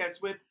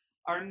podcast with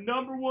our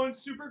number 1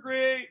 Super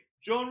Great,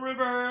 Joan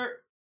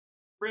River,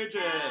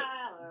 Bridget,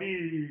 Hello.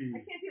 B. I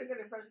can't do a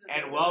good impression of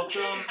And her.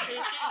 welcome.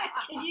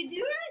 Did you do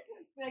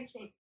it? I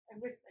can't. I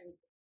wish I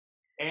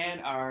would.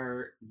 And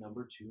our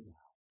number 2 now.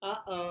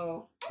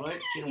 Uh-oh. But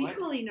you know what?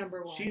 Equally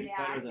number 1. She's Yeah,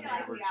 better I than feel like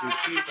number we 2. are.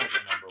 She's like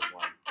a number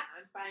 1. I'm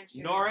fine.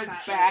 sharing Nora's the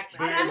spotlight, back,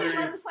 but- I baby. just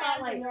love the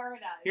spotlight Nora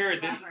does.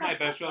 Here, this is my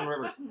best Joan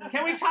Rivers.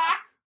 Can we talk?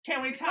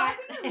 Can we I talk?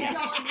 think we get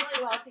on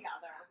really well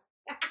together.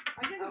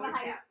 I think Oh, the yeah.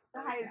 highest,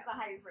 Oh, the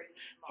highest rating.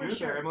 For Drew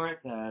sure. Barrymore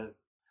said,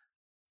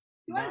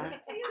 Do I look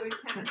for you?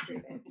 Good chemistry,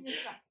 babe.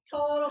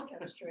 Total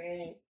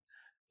chemistry.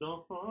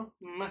 "Don't fall,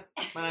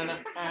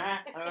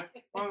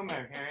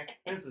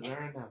 this is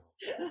Aaron Neville."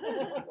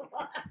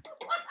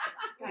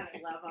 God,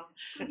 I love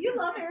him. You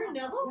love Aaron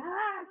Neville?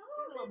 Yes.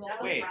 Neville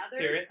Wait, brothers?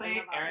 seriously? I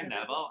love Aaron Aaron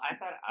Neville? I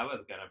thought I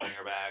was going to bring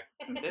her back.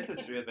 This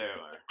is Drew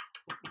Barrymore.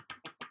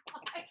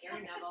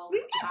 Aaron Neville.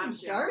 We've got some Tom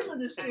stars Jones. in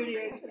the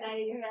studio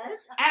today, you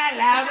guys.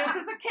 Hello, this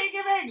is the King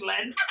of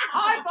England.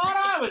 I thought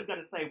I was going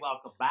to say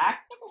welcome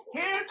back.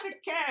 Here's to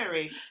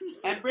Carrie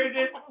and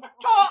Bridget's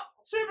top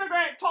super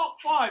great top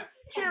 5.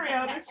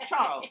 Cheerio, this is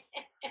Charles,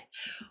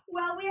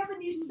 Well, we have a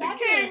new the segment.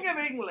 King of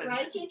England.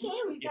 Right,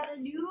 JK? We've got a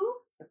Yes. new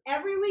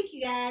every week,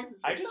 you guys. This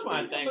I is just something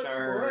want to thank look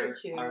forward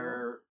to.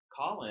 our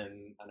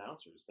call-in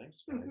announcers.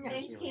 Thanks, guys. Thanks,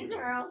 That's really King cool.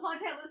 Charles.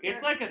 Long-time listener.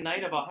 It's like a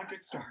night of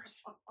 100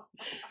 stars.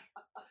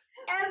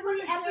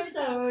 Every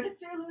episode.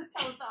 Jerry Lewis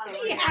telephone.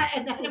 Yeah,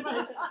 and then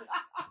about,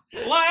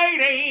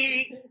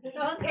 Lady!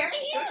 oh, there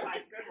he Good is. one,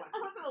 good one. I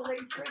was a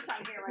late stretch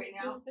on here right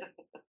now.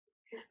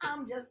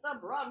 I'm just a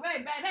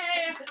Broadway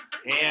baby.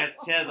 Here's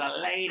to the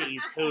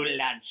ladies who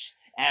lunch.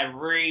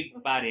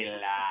 Everybody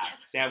laugh.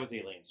 That was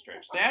Elaine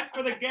Stretch. That's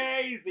for the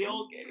gays, the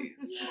old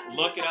gays.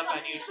 Look it up on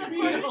YouTube.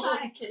 Beautiful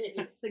guys. case.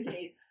 It's the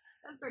case.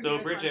 That's for So,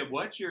 Jerry's Bridget, one.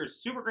 what's your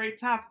super great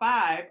top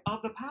 5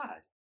 of the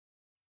pod?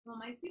 Well,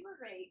 my super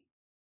great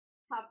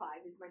top 5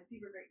 is my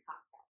super great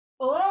cocktail.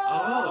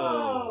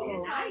 Oh.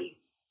 It's Nice. nice.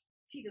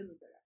 Tito's and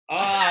soda.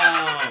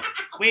 Oh,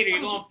 wait, are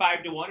you going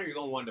 5 to 1 or are you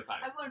going 1 to 5?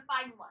 I'm going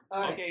 5 and 1.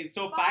 All right. Okay,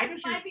 so 5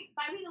 is your. Five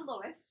being the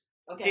lowest.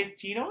 Okay. Is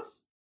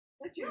Tito's?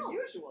 That's your No.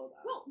 usual,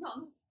 though. Well, no,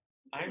 I'm just.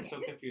 I'm so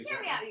just confused. Hear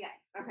me right out, you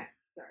guys. Okay,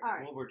 sorry. All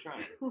right. Well, we're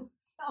trying.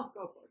 So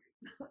Go for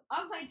it.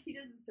 on my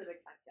Tito's and soda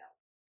cocktail.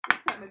 This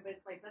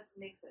is my best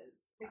mixers.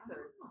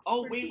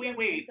 Oh, For wait, Tito's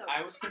wait. and soda.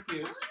 I was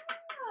confused.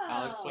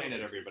 I'll explain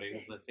it, everybody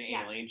who's interesting. listening.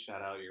 Yeah. Elaine,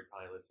 shout out. You're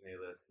probably listening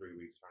to this 3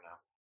 weeks from now.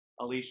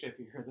 Alicia, if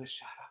you hear this,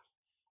 shout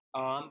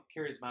out.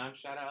 Carrie's mom,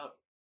 shout out.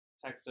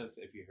 Text us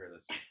if you hear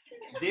this.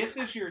 This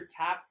is your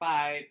top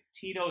 5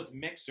 Tito's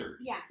mixers.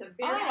 Yes. It's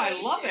a Oh,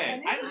 I love it.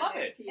 And this I is- love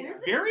it. and this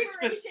is Very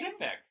inspiration-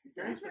 specific. It's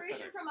Very inspiration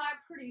specific. from our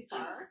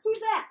producer. Who's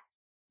that?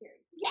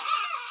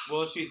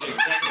 Well, she's the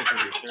executive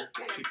producer.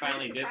 She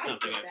finally did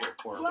something after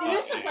 4 Well, It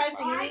months. is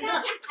surprising. Well, I I mean,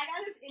 got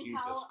this Jesus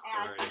intel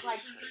at Christ.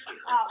 like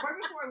right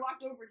before I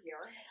walked over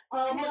here. So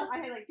I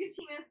had like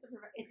 15 minutes to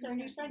prepare. It's our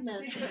new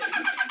segment.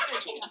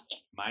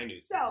 My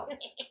news. So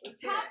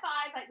Let's top hear it.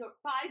 5, I go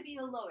 5 being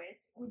the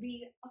lowest would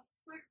be a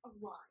sprig of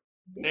lime.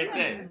 That's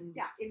it.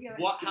 Yeah, if you have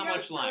What? How Tito's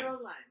much lime?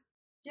 Soda lime.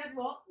 Just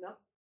well,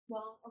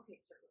 okay,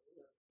 sure.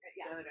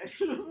 Yeah.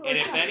 Soda. And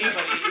if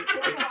anybody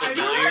is I familiar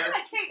know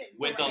my cadence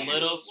with a already.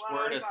 little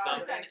squirt of What?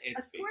 something, A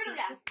it's squirt of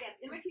yes.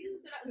 In my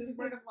Tito's and soda, a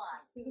squirt of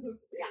lime.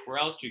 Yes. Where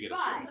else do you get a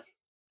But squirt?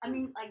 I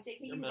mean, like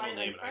JK, Your you middle provided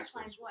name like and high fresh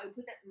school lime, so I would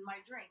put that in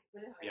my drink.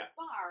 But if I'm Yeah. at a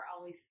bar, I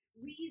only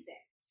squeeze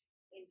it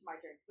into my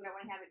drink because I don't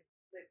want to have it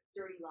the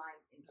dirty lime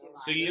into my.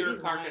 So you're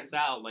Dirty lime. carcass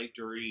out like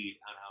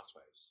Dorit on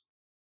Housewives.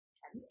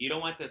 You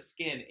don't want the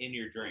skin in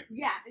your drink.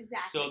 Yes,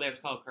 exactly. So that's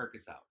called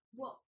carcass out.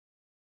 well,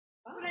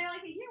 but I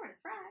like it here when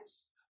it's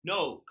fresh.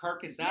 No,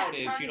 carcass Yes, out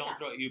is carcass you don't out.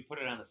 throw you put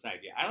it on the side.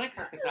 Yeah, I like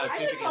carcass out I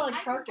too would call because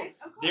it carcass.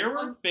 there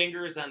were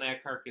fingers on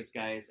that carcass,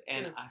 guys,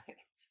 and Sure.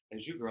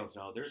 as you girls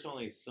know, there's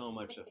only so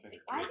much a finger.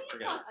 I think it's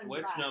Forget called it.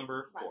 What's undressed,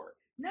 number but- 4?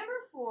 Number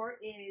 4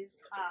 is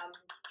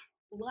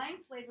lime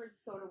flavored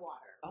soda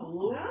water.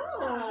 Oh,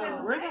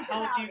 Oh. where the Nice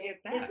hell about do you it.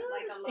 get that? Isn't it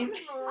Like the a same?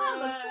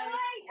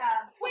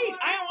 Wait,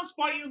 I almost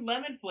bought you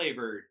lemon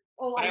flavored.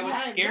 Oh, But I was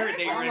had scared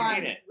they lemon were gonna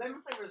flavor. hate it.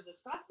 Lemon flavor is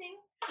disgusting.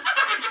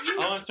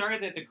 Oh, I'm sorry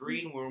that the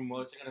green room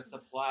wasn't going to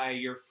supply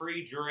your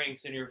free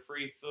drinks and your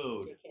free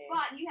food.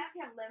 But you have to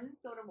have lemon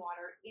soda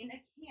water in a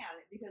can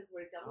because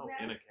what it doubles Oh, as.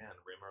 in a can.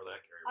 Remember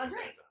that, Carrie? I'll Write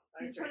drink. that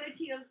You just pour the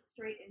Tito's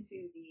straight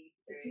into the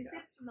so There 2 you go.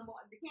 sips from the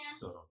can. down.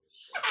 So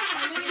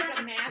And then you She's got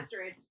a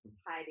master at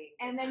hiding.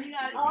 and then you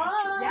got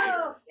Oh,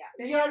 yes, yeah.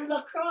 Then you your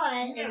got-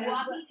 LaCroix Yeah, is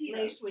walking Tito's.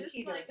 laced with Just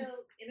Tito's. like a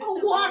A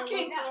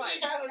walking innocent little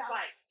Tito's. boy. It's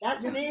like,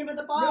 That's the name of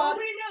the pod.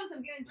 Nobody knows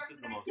I'm getting this drunk is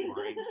the the next most day.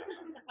 boring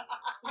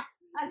time.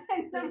 And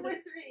then number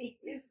 3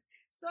 is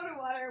soda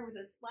water with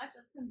a splash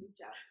of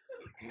kombucha.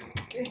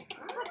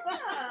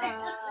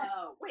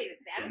 oh, wait, is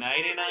that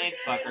 99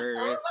 fuckers.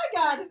 Oh my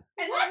god. And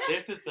then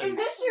This is the. Is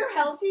this your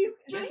healthy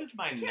This drink? is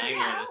my Carrie, night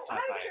how- on this top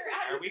how does 5. your-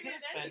 how Are do we you going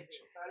to get spend? into this?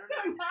 I don't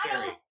so know. not Carrie,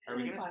 only are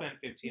we going to Fine. spend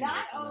 15 Not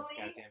minutes on this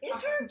only- goddamn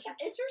It's topic?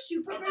 her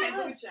super It's famous.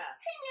 kombucha.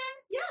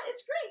 Yeah,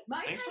 it's great.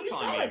 my Thanks for time is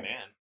calling me a should.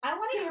 man. I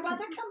want to hear about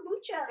the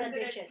kombucha Is it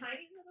edition. a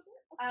tiny little bit?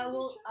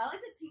 well, I like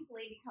the Pink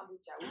Lady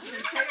kombucha, which is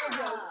in Trader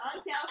Joe's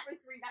on sale for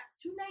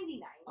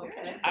 $2.99.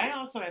 Okay. I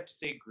also have to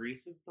say,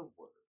 Grease is the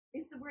word.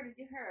 It's the word that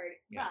you heard,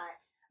 Yeah. but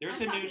There's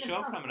I'm a new talking show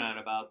about- coming on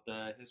about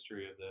the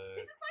history of the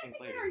is this my Pink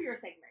segment or Ladies. your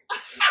segment?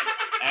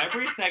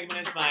 Every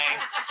segment is mine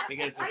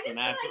because I it's the just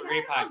Not So feel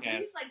Great like how podcast.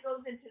 Grease like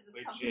goes into this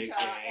with kombucha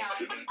JK.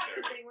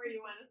 and Thing where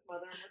you want to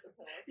smother him with a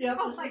pillow. Yep,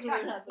 oh this my is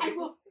what god,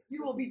 happens.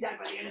 you will be dead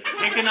by the end of this.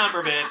 Pick a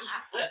number, bitch.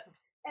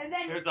 And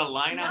then There's a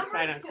line Number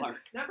outside on 2. Clark.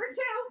 Number 2,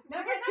 We'll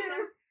number get up 2.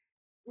 there.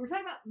 We're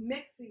talking about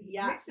mixers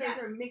Yes.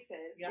 or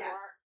mixes. Yes.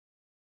 Or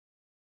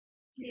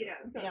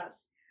Tito's. So,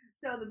 Yes.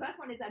 so the best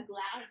one is a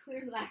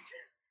clear glass.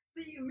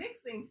 So you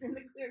mix things in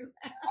the clear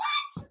glass.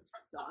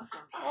 That's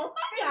awesome. Oh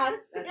my god.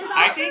 That's Is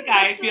I all think the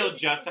I mixers- feel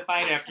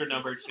justified after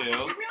number 2. She really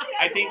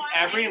I doesn't think want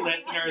every anything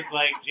listener's that.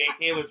 like,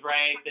 JK was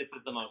right. This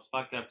is the most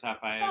fucked up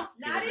top 5 Not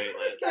super even great the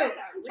list.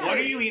 soda. What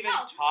are you even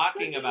No,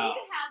 talking because about?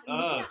 You need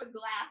Ugh. to have a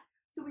glass.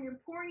 So when you're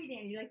pouring it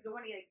in, you like don't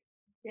want to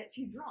get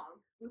too drunk,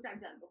 which I've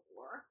done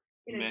before.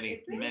 Many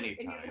if you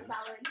have a times.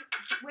 solid.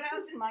 When I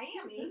was in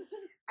Miami,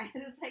 I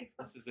had this like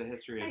This is the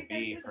history I of had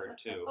BE this part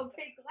 2.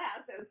 opaque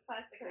glass that was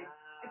plastic.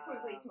 I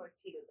put way too much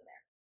Tito's in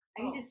there.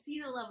 I need to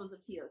see the levels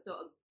of Tito's. So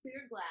a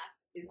clear glass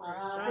is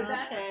the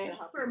best okay.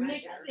 for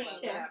mixing.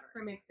 Yeah.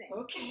 For mixing.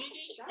 Okay.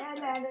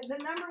 And then the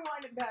number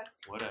one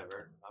best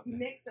Whatever. Okay.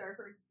 mixer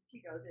for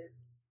Tito's is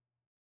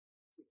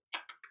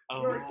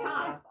Oh, your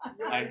tongue.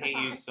 I hate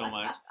you so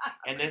much.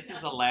 And this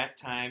is the last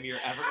time you're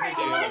ever going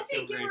to Oh, do I a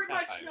think Silver you were Top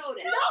much 5.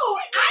 noticed. No,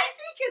 I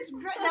think it's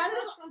great. That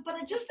is,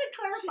 but just to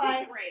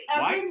clarify, Great.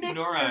 Why every is mixer,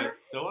 Nora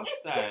so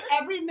upset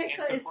every and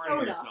mixer is supporting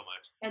her soda, so much?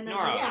 and then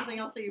Nora, there's something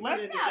else that you put in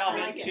Let's it. delve I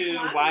like it. into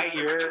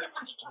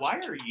why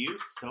are you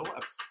so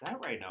upset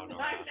right now,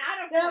 Nora? I'm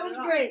not That was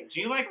great.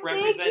 Do you like Thank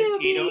represent you,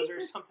 Tito's Bea. or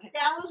something?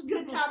 That was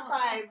good. Top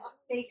 5.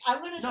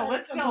 I'm gonna try No,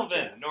 let's the delve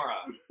kombucha. in, Nora.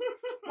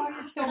 Why are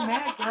you so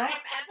mad, girl? I'm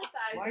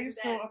empathizing. Why are you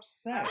so that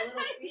upset? our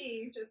little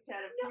bee just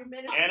had a few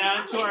minutes. And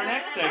on to our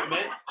next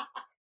segment.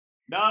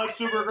 No, it's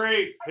super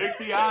great. Pick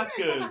the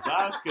Oscars.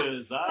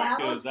 Oscars. That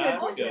was good.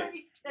 Oscars.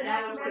 The That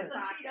next was best good.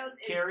 of Tito's is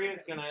Carrie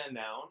is going to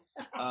announce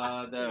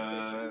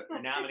the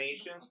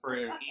nominations for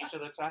each of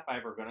the top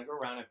 5. We're going to go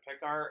around and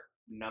pick our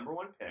number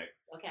 1 pick.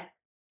 Okay.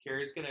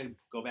 Carrie's going to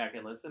go back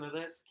and listen to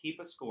this, keep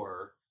a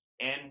score,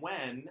 and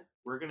when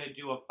we're going to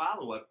do a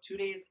follow-up 2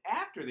 days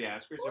after the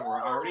Oscars, and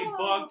we're already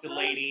booked,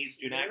 ladies.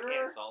 Do not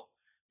cancel,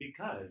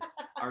 because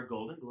our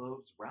Golden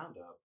Globes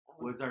Roundup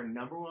was our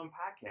number 1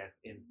 podcast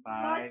in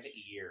 5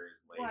 years,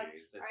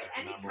 ladies. It's All right,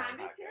 our any number 1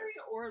 commentary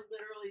podcast. or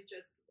literally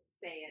just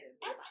say it?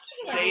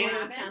 Say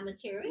it.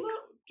 Commentary. Well,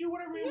 do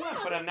whatever you Yeah,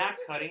 want, but this I'm not is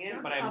cutting it,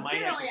 interesting. but I might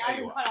have to Apparently, cut I've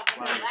you been off put up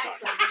while with I'm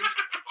that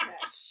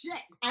talking.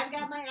 Shit. I've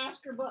got my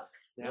Oscar book.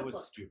 That was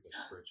Notebook. stupid,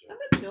 Bridget.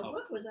 Remember the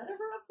Notebook? Was that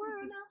ever up for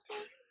an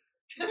Oscar?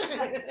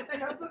 The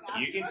Notebook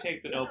You can Oscar?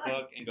 take the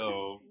notebook and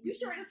go. You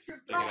sort of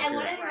script Stick But it I up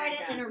wanted your to write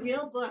it in a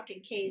real book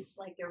in case,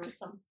 like, there was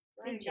some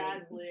Ryan thinking.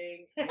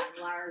 Gosling and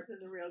Lars and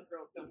the real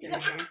girl. Okay.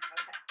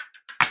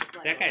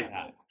 That guy's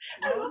hot.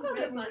 I love how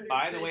that one-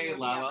 By the way,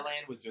 La La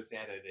Land was just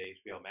added to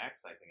HBO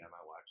Max. I think I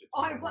might watch it.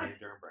 Oh, I tomorrow watched-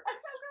 during break.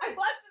 I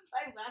watched this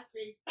like last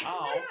week.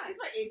 Oh. It's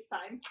my 8th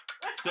time.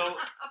 So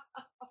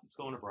it's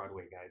going to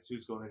Broadway, guys.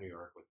 Who's going to New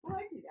York with me? Oh,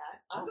 I do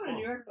that. I'll go to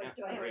New York, but Yeah,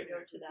 do I have to great. go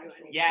to the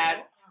actual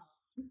Yes.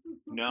 show?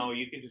 No,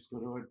 you can just go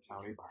to a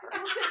towny bar.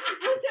 We'll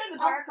sit in the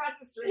bar across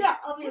the street. Yeah,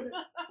 I'll be there.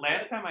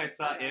 Last time I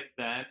saw If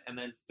Then, and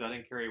then Stud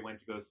and Carrie went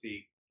to go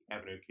see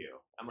Avenue Q.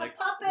 I'm The like,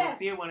 we'll puppets.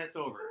 see it when it's It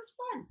over. was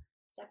fun.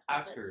 Sex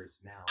puppets.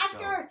 Oscars now.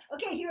 Oscar.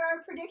 Okay, here are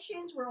our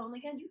predictions. We're only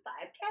going to do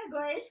 5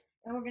 categories,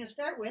 and we're going to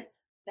start with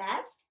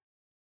best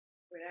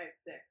Wait, I have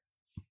 6.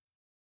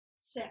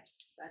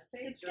 6. Best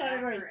 6 picture,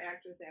 categories. actor,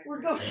 actress,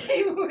 We're actress.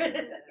 going with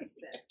That's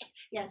 6.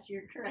 Yes,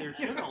 you're There correct.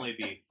 should only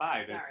be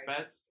 5. It's Sorry.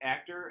 Best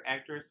Actor,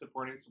 Actress,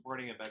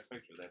 Supporting, and Best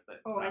Picture. That's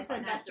it. Oh, I Top said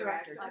five. best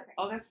director. too. Okay.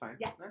 Oh, that's fine.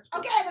 Yeah. That's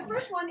cool. Okay, the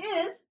first one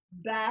is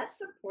Best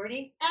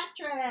Supporting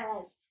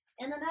Actress.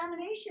 And the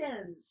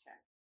nominations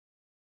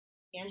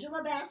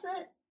Angela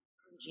Bassett,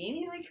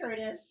 Jamie Lee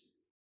Curtis,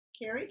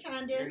 Carrie You're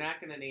Condon. not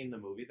going to name the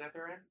movie that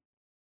they're in?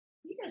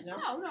 You guys know.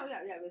 No, yeah.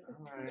 It's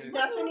Alright.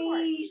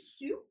 Stephanie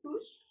Su.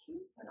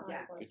 I don't know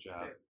Yeah. how to Good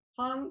job.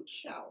 Hong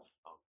Chow.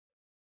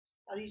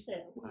 How do you say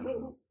it? I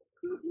don't know.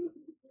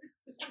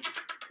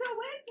 So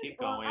wait a Keep second.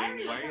 going. I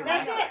already Why are you looked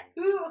That's at it.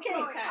 Who? Okay.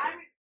 So, Okay.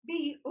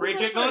 B. who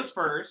Bridget goes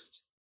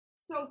first.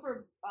 So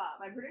for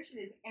my prediction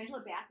is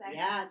Angela Bassett.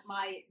 Yes.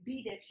 My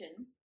B diction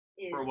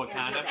is For Angela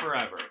Wakanda Bassett.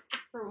 Forever.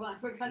 For what?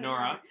 For Wakanda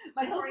Nora? Forever.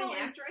 My Supporting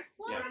hopeful is actress?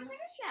 well, Yes. I'm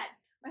finished yet.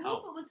 My Oh.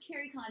 hopeful was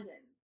Carrie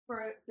Condon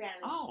for Banished.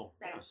 Oh,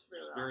 Banished yeah.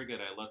 for Very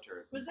good. I loved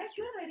her. Was that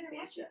good? I didn't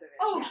watch it. Banshees of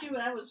Oh, Inisherin.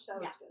 that was Yeah,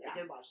 good. I yeah.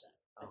 did watch that.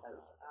 Oh.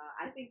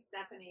 I think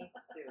Stephanie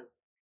Sue.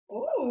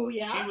 Oh,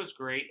 yeah. She was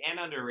great and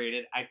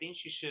underrated. I think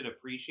she should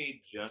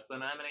appreciate just the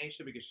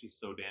nomination because she's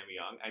so damn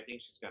young. I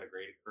think she's got a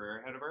great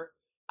career ahead of her.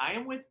 I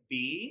am with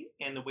B,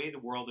 and the way the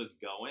world is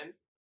going.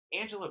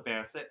 Angela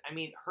Bassett, I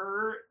mean,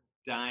 her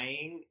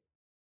dying,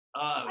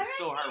 I haven't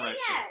so seen it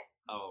heart-wrenching. yet.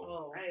 Oh.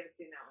 Oh. I haven't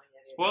seen that one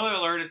yet. either. Spoiler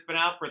alert, it's been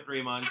out for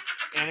 3 months,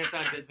 and it's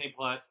on Disney+.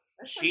 That's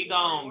She the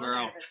gone, only one girl.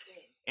 I haven't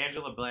seen.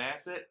 Angela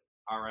Bassett,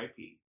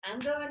 R.I.P. I'm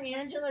going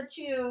Angela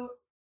too.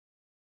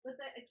 But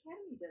the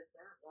Academy does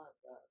not love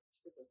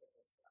superhero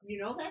stuff. You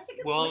know, that's a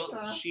good Well, point.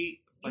 Rob. but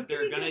You they're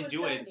could be gonna good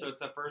do with it, so 70. it's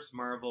the first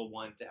Marvel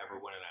one to ever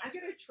win an I'm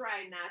Oscar. gonna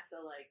try not to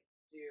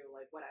do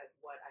what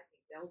I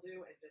think they'll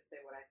do and just say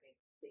what I think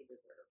they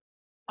deserve.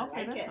 I Okay,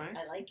 like that's it.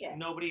 nice. I like it.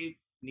 Nobody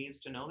needs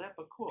to know that,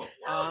 but cool.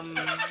 Well,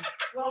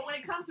 when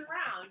it comes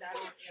around, I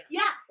don't.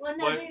 Yeah, well,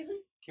 no, What? there's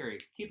Carrie,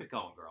 keep it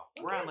going, girl.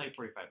 We're Okay. on like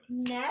 45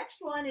 minutes.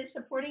 next one is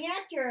supporting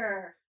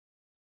actor.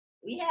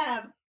 We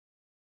have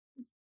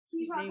Keith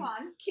His name-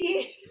 Rockwan.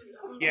 Keith,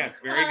 Yes,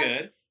 very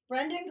good.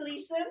 Brendan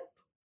Gleeson,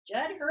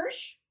 Judd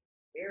Hirsch,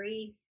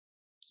 Barry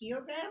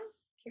Keoghan.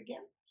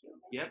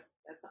 Yep.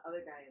 That's the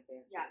other guy in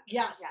there. Yes.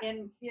 Yes, Yeah.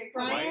 and Yeah,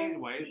 Brian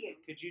Why?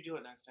 Keegan. Could you do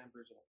it next time,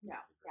 Bridget? No,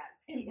 yeah,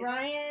 it's and Keegan.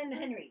 Brian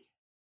Henry.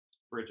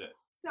 Bridget.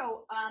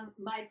 So,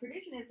 my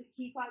prediction is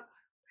Keith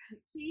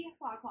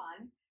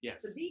Rockwan.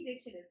 Yes. The B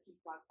diction is Keith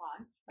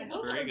Rockwan. My That's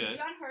hopeful very is good.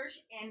 John Hirsch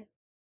and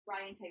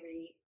Brian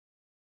Tyree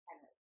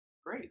Henry,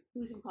 Great.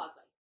 who's from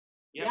Causeway.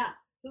 Yep. Yeah.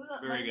 So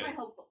Very that's my good.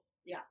 hopefuls.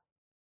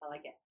 I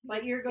like it.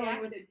 But you're going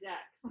Stack with the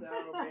deck so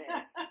big.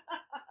 I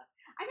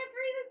got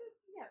three.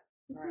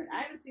 All right,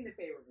 I haven't seen The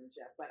Fablemans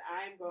yet, but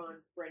I'm going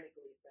Brendan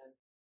Gleeson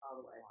all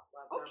the way.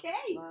 Love him.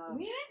 Okay, Love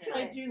lean into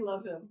I it. do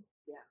love him.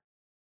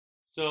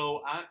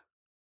 So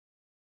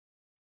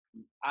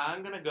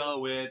I'm gonna go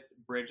with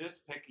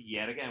Bridges' pick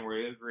yet again.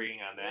 We're agreeing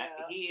on that.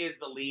 Yeah. He is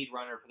the lead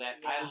runner for that.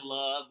 Yeah. I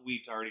love.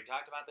 We've already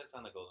talked about this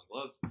on the Golden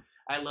Globes.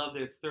 I love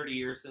that it's 30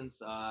 years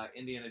since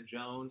Indiana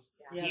Jones.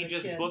 Yeah, He the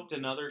just kid. booked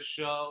another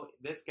show.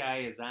 This guy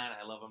is on.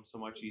 I love him so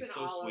much. He's been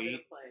so all over the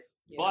sweet.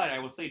 place. Yeah. But I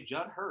will say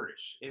Judd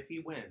Hirsch, if he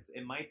wins,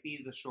 it might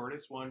be the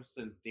shortest one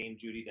since Dame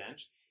Judi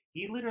Dench.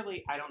 He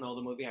literally, I don't know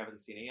the movie, I haven't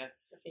seen it yet,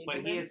 The but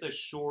he is Fablemans. the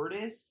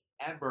shortest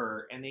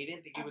ever, and they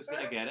didn't think he was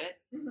going to get it.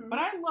 Mhm. But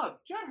I love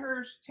Judd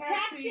Hirsch,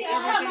 Taxi, Taxi,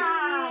 everything.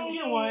 come Do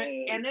you know what?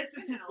 And this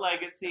is Been his in a lot of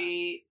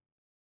legacy.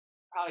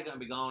 Probably going to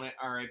be going at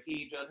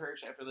R.I.P. Judd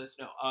Hirsch after this.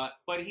 No,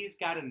 but he's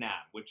got a nod,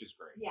 which is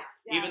great. Yeah.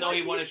 Even though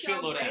he Was won a so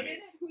shitload of great in it?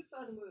 Emmys. Who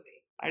saw the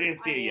movie? I didn't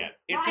see I it did. yet.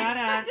 It's I not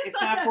on. just It's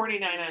saw not the-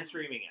 49 on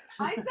streaming yet.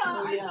 I saw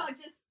Oh, yeah.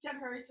 just Judd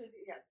Hirsch with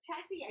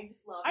Taxi. I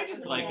just love. I it.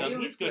 just It was like Yeah, him. he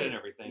He's was good good. in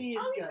everything. He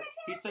is Oh, he's good.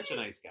 fantastic. He's such a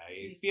nice guy.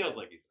 He He's feels good.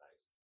 like he's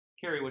nice.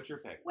 Carrie, what's your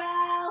pick?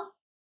 Well,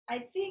 I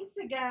think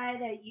the guy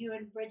that you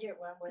and Bridget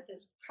went with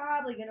is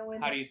probably going to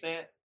win. How do you say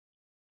it?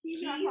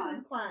 He Ki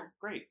Hoon Kwan.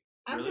 Great.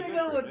 I'm Really going to good,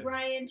 go with Bridget.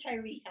 Brian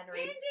Tyree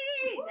Henry.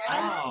 Indeed.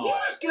 Oh. He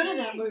was good in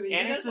that movie.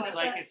 And You it's guys just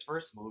watch like that? his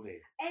first movie.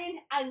 And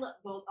I love.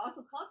 Well,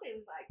 also Cosplay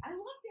was like, I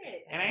loved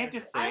it. And I have to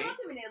I say, loved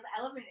him in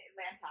I love him in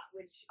Atlanta,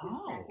 which is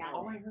fantastic.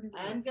 I heard it was.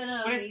 I'm going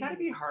to. But it's got to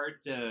be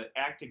hard to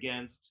act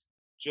against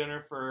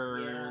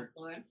Jennifer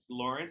Lawrence.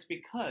 Lawrence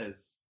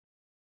because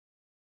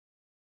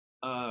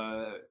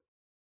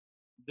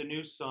the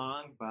new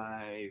song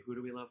by Who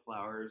Do We Love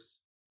Flowers?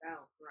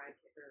 Oh,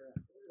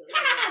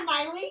 right.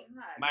 Miley.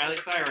 Miley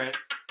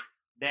Cyrus.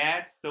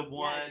 That's the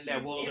one she's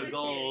that wore the imitating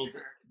gold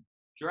her.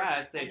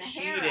 dress that And the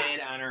cheated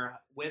hair on her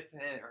with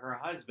her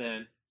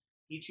husband.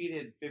 He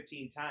cheated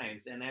 15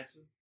 times, and that's She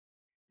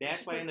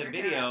why in puts the her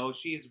hair video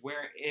she's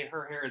wearing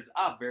her hair is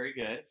up very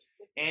good,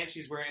 and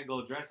she's wearing a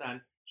gold dress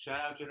on. Shout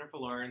out Jennifer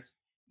Lawrence,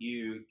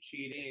 you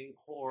cheating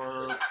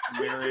whore,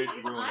 marriage I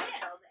ruiner. know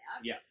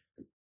that. Yeah.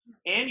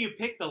 And you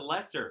picked the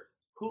lesser.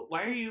 Who?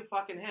 Why are you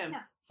fucking him?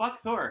 Yeah.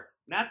 Fuck Thor,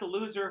 not the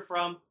loser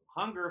from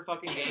Hunger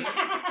fucking Games.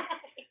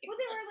 Well,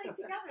 they were like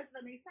together, so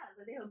that makes sense.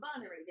 Like, they have a bond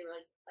already. They were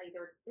like they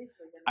were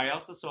basically. I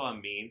also saw a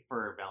meme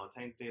for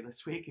Valentine's Day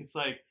this week. It's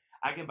like,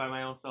 I can buy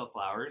my own self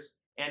flowers.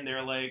 And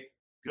they're like,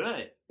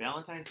 good.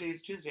 Valentine's Day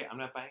is Tuesday. I'm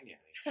not buying you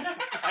any.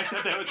 I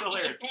thought that was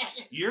hilarious.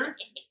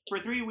 For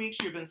 3 weeks,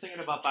 you've been singing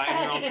about buying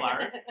your own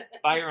flowers.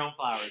 Buy your own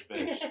flowers,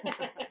 bitch.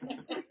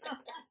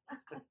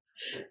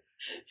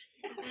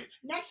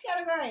 Next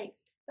category,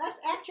 Best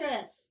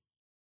Actress.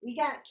 We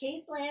got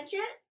Kate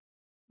Blanchett,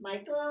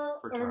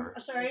 Michelle.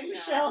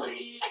 Michelle.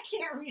 I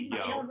can't read my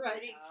Yo. own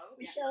writing. Oh,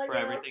 Michelle For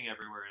Yeoh, everything,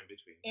 everywhere, in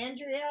between.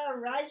 Andrea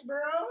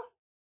Riseborough,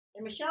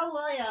 and Michelle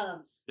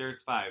Williams.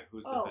 There's 5.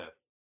 Who's Oh. the 5th?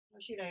 Oh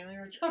shoot, I only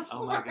wrote down 4.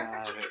 Oh my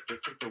god, this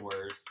is the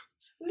worst.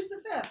 Who's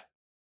the 5th?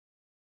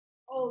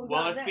 Oh,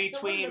 Well, no, it's the one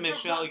between from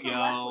Michelle Leslie,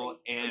 Yeoh or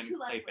and to Kate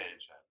Leslie.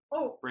 Blanchett.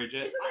 Oh,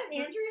 Bridget. isn't that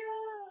Andrea?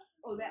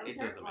 Oh, that was It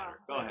her. doesn't matter.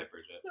 Wow. Go ahead,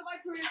 Bridget. So my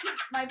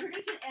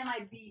prediction and my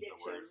This is B the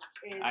diction worst.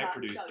 is I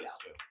produced Michelle this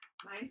Yeoh. too.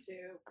 Mine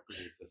too. I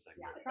produced this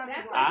segment. Yeah, That's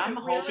that's like I'm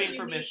a really hoping for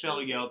unique Michelle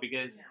movie. Yeoh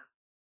because Yeah.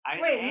 I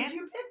Wait, and, who'd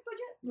you pick,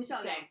 Bridget?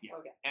 Michelle Same. Yeoh. Yeah.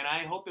 Okay. and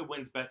I hope it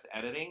wins best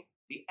editing.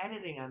 The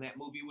editing on that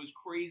movie was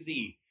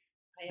crazy.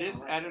 I haven't This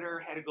watched editor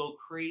had to go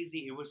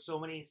crazy. It was so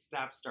many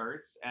stop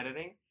starts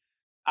editing.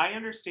 I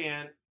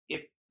understand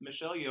if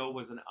Michelle Yeoh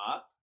was an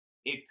up,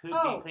 it could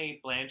Oh. be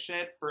Kate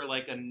Blanchett for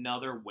like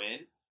another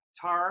win.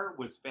 Tar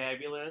was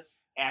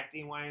fabulous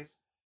acting wise.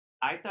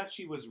 I thought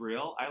she was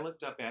real. I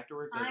looked up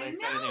afterwards as I I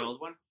said in the know. old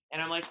one, and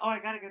I'm like, oh, I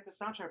gotta get the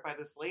soundtrack by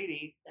this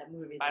lady, that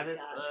movie. by they this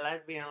got.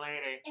 lesbian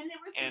lady, And there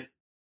was and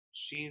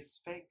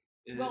she's fake.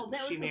 Well,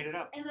 that she was made it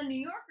up. And the New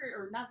Yorker,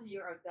 or not the New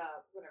Yorker, the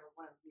whatever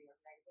one of the New York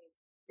magazines,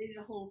 they did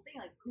a whole thing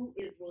like who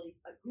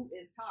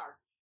is Tar?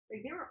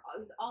 Like they were, it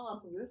was all on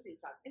publicity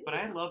stuff. And But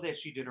it I was- love that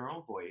she did her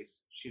own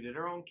voice. She did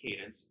her own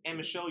cadence. And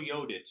Michelle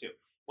Yeoh did too.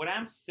 What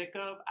I'm sick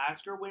of,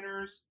 Oscar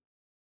winners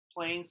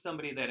playing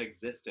somebody that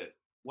existed.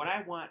 What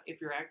I want,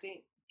 if you're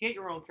acting, get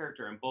your own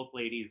character. And both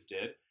ladies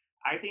did.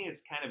 I think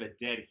it's kind of a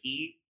dead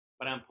heat.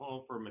 But I'm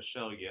pulling for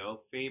Michelle Yeoh,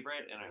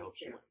 favorite. And I hope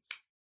she too. wins.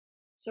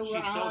 So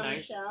we're She's so all on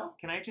nice. Michelle.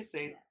 Can I just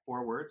say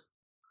 4 words?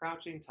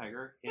 Crouching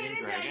Tiger, Hidden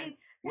Hidden Dragon. Dragon.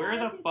 Where the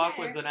Crouching fuck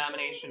Tiger. was the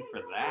nomination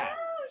for that?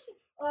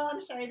 Oh,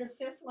 I'm sorry. The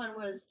 5th one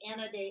was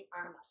Ana de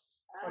Armas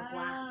for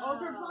Blonde. Oh,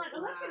 for Blonde.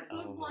 Oh, that's a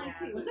good Oh, one yeah.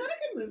 too. Was that a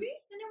good movie?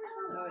 I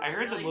never saw it. I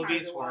heard really the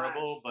movie's hard to watch.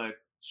 horrible, but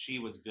she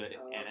was good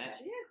Oh, in it.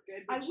 She is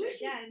good. I But wish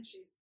she- again,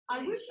 she's. I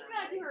playing wish she could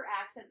not do somebody. her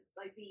accents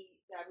like the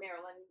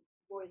Maryland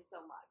voice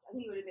so much. I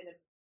think it would have been a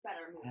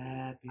better movie.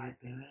 Happy I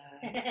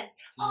think. birthday.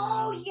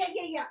 Oh,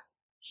 yeah.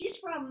 She's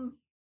from.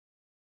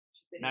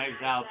 She's been in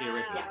Knives Out, the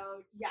original.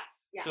 Out. Yes.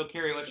 So,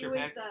 Carrie, what's She your was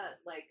pick? the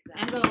like the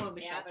I'm going with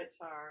Michelle.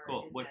 Avatar.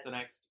 Cool. in What's that- the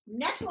next?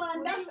 Next one,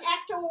 What Best is-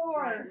 Actor.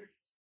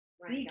 Right.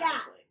 We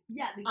got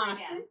Yeah, the great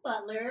Austin man.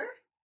 Butler,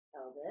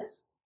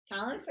 Elvis,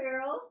 Colin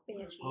Farrell,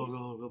 Banshees,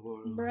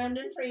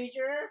 Brendan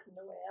Fraser from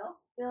The Whale,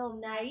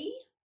 Bill Nighy,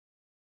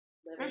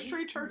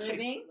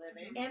 Living,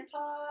 and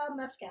Paul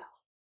Mescal.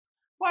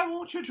 Why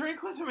won't you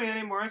drink with me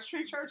anymore? It's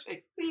Street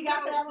Churchy. Who you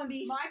got for that one,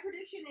 B? My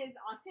prediction is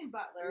Austin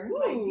Butler. Ooh.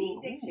 My B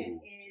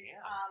diction is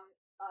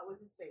damn.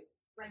 what's his face?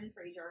 Brendan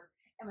Fraser.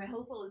 And my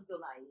hopeful is Bill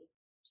Nighy.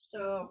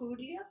 So who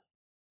do you have?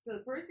 So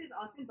the first is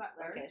Austin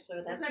Butler. Okay,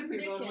 so that's my who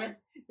you're going prediction.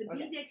 with? The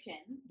Okay. B diction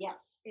Yes.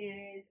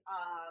 is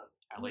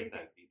I what like is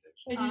that it? beat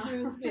diction.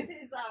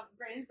 Is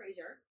Brendan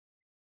Fraser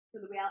for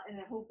the Whale, and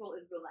the hopeful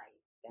is Bill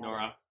Nighy.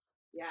 Nora.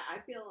 Yeah, I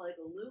feel like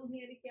a little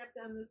handicapped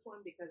on this one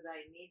because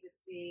I need to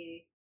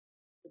see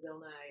the Bill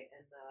Nye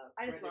and the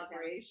I just Brendan love him.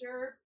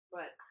 Fraser,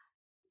 but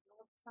I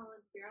love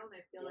Colin Farrell, and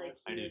I feel like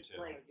I do he's too.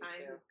 like I do time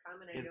too. has come,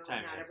 and I His know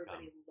time not has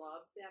everybody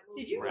loved that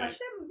movie. Did you Right. watch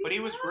that movie? But he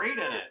was great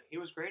in it. Yes. He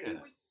was great He in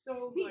it. was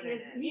so He good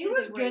is- in it. He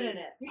was good in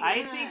it.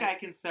 I think I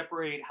can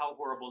separate how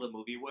horrible the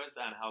movie was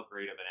on how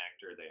great of an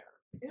actor they are.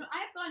 You know,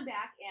 I've gone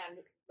back and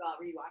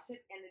rewatched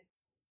it, and it's.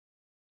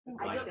 It's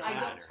I like don't. it's I not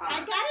don't. entertaining.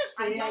 I gotta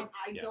say,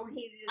 I Yeah. don't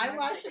hate it. As I much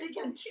watched as it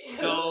again too. It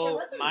So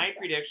wasn't my bad.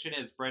 prediction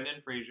is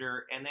Brendan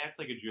Fraser, and that's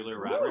like a Julia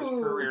Roberts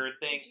Ooh. career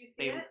thing. Did you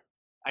see it?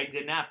 I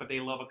did not, but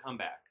they love a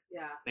comeback.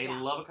 Yeah. They Yeah.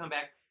 love a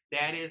comeback.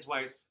 That is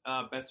why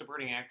Best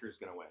Supporting Actor is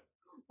going to win.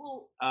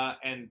 Well,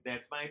 And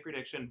that's my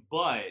prediction.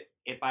 But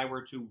if I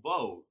were to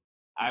vote,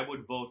 I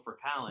would vote for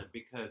Colin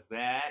because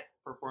that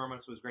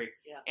performance was great.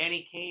 Yeah. And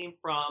he came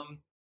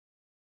from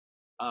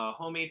a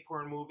homemade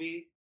porn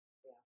movie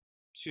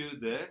to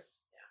this.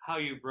 How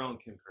You've Grown,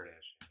 Kim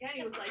Kardashian. And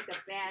he was like the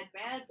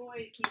bad boy.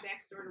 He came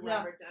back to Yeah.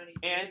 Robert Downey Jr.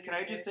 And can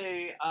I just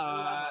say,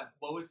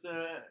 what was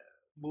the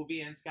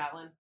movie in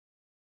Scotland?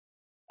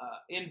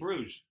 In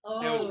Bruges.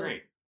 Oh, That was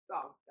great.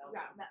 Oh,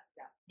 yeah.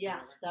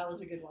 Yes, that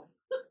was a good one.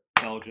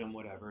 Belgium,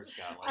 whatever,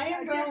 Scotland. I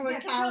am going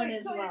with Colin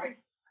as well.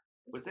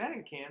 Was that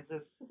in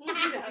Kansas? It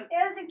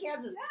was in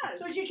Kansas. Yes.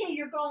 So, JK,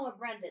 you're going with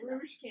Brendan. though.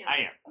 Bruges, Kansas. I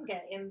am.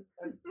 Okay, and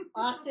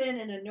Austin,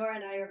 and then Nora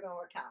and I are going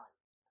with Colin.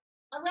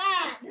 All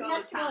right, the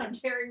next one.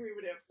 Carrie, we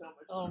would have so much.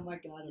 Oh my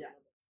God. I Yeah. love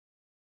it.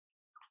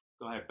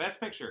 Go ahead. Best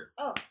Picture.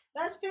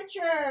 Best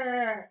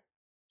Picture.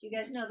 Do you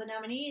guys know the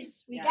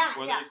nominees? We Yeah. got.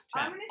 Well, Yeah, there's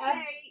 10. I'm gonna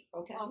say.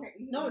 Okay. Okay.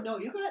 No,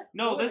 you go ahead.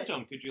 No, Go with list it.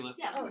 them. Could you list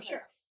Yeah. them? Oh,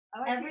 sure. I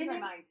want to change my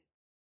Everything? mind.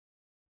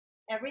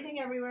 Everything,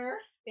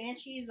 Everywhere.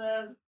 Banshees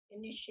of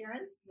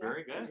Inisherin.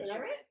 Very good. Is that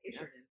right?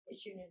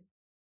 Isherman.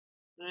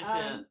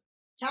 Inisherin.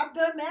 Top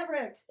Gun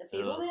Maverick. The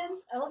Fablemans.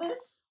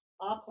 Elvis.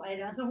 All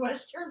Quiet on the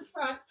Western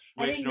Front.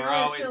 I Which think Nora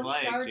Nora's always still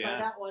liked, scarred by yeah.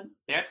 that one.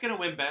 That's going to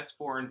win Best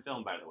Foreign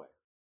Film, by the way.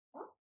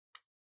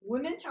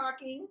 Women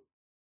Talking.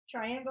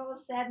 Triangle of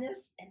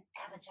Sadness. And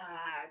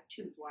Avatar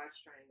 2. Just watch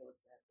Triangle of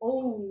Sadness.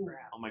 Oh.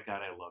 Crap. Oh my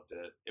God, I loved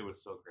it. It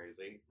was so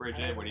crazy. I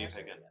Bridget, haven't what are you watched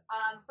it picking?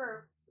 yet.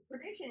 For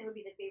prediction, it would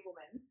be the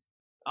Fablemans,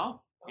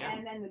 Oh, yeah.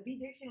 and then the B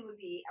diction would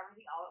be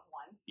Everything All at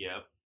Once.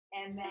 Yep.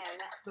 And then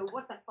the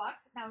What the Fuck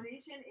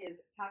nomination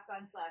is Top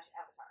Gun /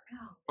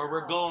 Avatar. But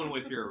we're going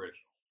with your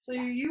original. So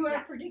you are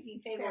Yeah.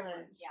 predicting Fablemans,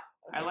 Fablemans.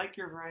 yeah. Okay. I like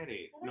your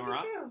variety. I like Nora?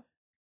 it too.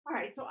 All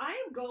right, so I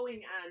am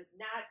going on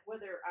not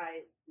whether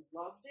I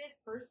loved it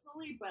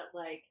personally, but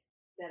like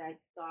that I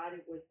thought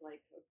it was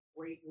like a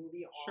great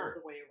movie all Sure,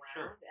 the way around.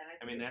 sure. And I,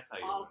 I mean, think that's how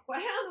it's you all work.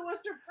 Quiet on the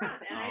Western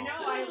Front. And I Oh. know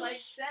I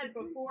like said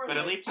before, But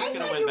at like, least I it's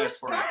going thought to win you were Best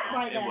Foreign scarred Film.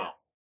 by It that. will.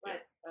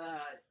 but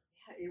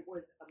yeah, it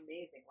was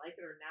amazing. Like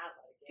it or not,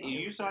 like it.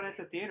 You was saw it at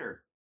the amazing.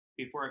 theater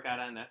before it got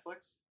on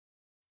Netflix?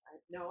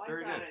 No, I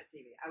Very saw good. it on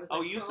TV. I was. Oh,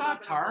 like, you curled saw up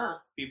in a Tar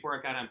ball. before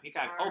it got on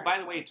Peacock. Tar, Oh, by I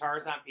the way, saw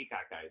Tar's Tar. on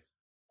Peacock, guys.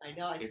 I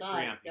know. I It's saw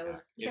free it. on That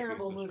was Peacock, if a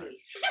terrible you subscribe.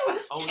 movie. It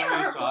was Oh, no,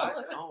 terrible. you saw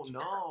it? Oh,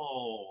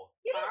 no.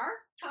 Tar?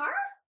 Tar?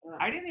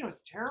 I didn't think it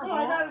was terrible. Oh,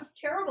 I thought it was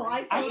terrible. I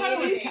I fell thought it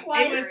was- asleep it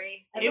twice. was-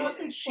 I It fell was,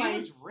 asleep she twice.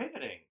 was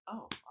riveting.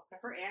 Oh, okay.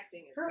 Her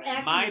acting is. Her great.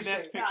 acting My was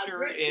best great. picture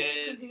Great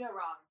thing to is, do no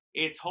wrong.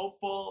 it's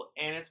hopeful,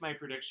 and it's my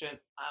prediction.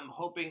 I'm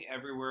hoping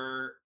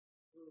Everywhere,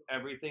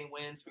 Everything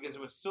wins because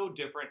it was so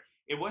different.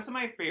 It wasn't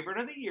my favorite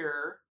of the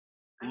year.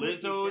 I'm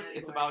with you, Lizzo's, Johnny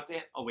it's Boy. about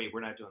to. Oh wait,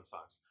 we're not doing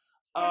songs.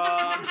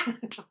 I'm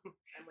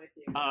with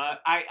you.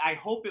 I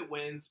hope it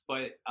wins,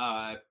 but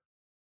I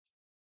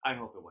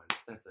hope it wins.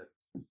 That's it.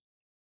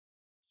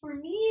 For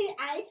me,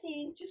 I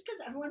think just because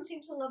everyone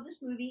seems to love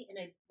this movie,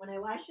 and when I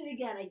watched it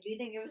again, I do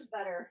think it was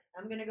better.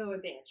 I'm gonna go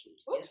with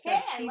Banshees. Just 'cause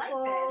Okay, I like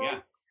people, this. Yeah,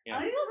 yeah.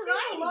 People seem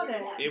to love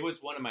it. It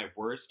was one of my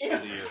worst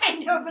of the year. I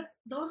know, but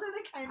those are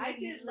the kind I that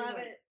did usually love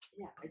win. it.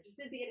 Yeah, I just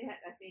didn't think it had.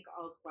 I think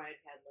All's Quiet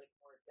had like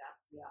more depth.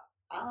 Yeah.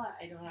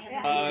 I don't know.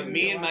 Yeah.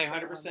 Me and my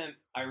 100%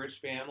 Irish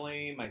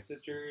family, my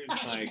sisters,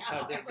 my know,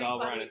 cousins, all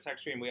were on a everybody.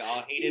 text stream. We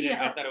all hated it. I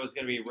Yeah. thought it was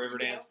going to be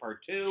Riverdance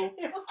Part 2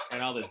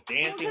 and all this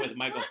dancing Well, with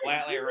Michael listen,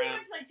 Flatley you around.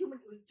 went to,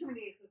 like, too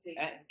many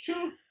expectations.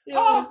 True. It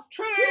Oh, was-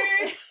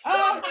 tree!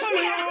 Oh,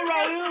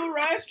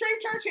 to Street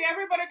Churchy,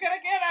 everybody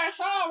gonna get us.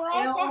 Oh, we're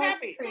all it so was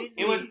happy.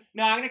 crazy. It was,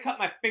 no, I'm going to cut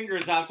my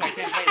fingers off so I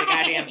can't play the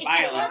goddamn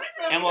violin. It was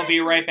And we'll be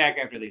right back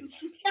after these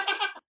messages.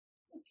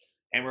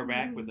 And we're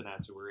back with the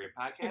Not So Worried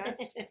podcast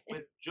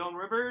with Joan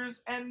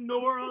Rivers and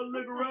Nora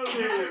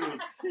Liberales.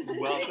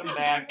 Welcome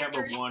back,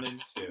 number 1 and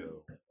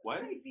 2.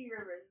 What? B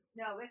Rivers.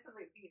 No, that sounds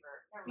like Beaver.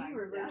 Never B mind.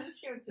 Rivers.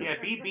 Yeah,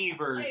 B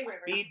Beavers. J Rivers.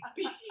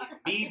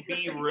 B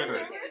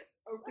Rivers.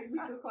 Okay, we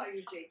can call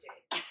you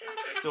JJ.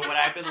 So what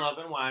I've been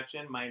loving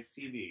watching, mine's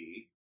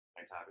TV.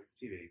 My topic's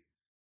TV.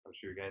 I'm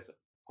sure you guys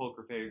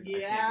poker face. I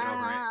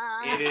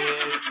can't get over it.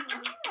 It is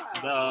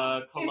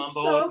the Columbo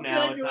so of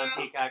now. good, It's on Nora.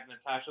 Peacock.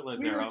 Natasha We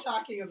were Lazaro.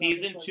 talking about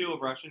Season this 2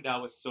 of Russian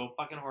Doll was so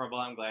fucking horrible.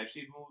 I'm glad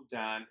she moved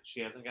on.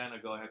 She hasn't gotten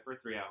a go ahead for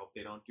 3. I hope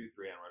they don't do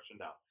 3 on Russian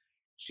Doll.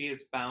 She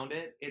has found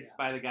it. It's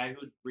by the guy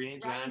who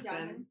Ryan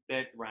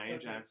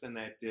Johnson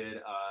that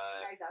did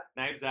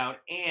Knives Out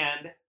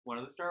and one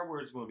of the Star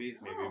Wars movies,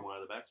 maybe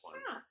one of the best ones.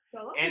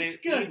 So And It's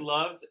he good.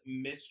 loves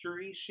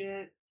mystery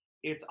shit.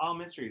 It's all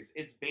mysteries.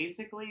 It's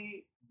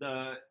basically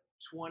the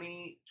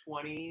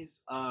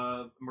 2020s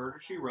of Murder,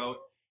 She Wrote,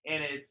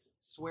 and it's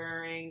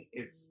swearing.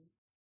 It's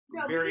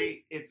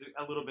it's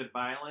a little bit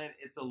violent.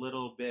 It's a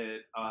little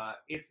bit.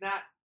 It's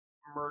not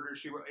Murder,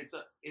 She Wrote. It's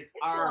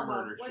our Columbo.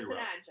 Murder, What's She it Wrote.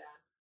 on, John?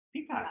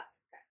 Peacock.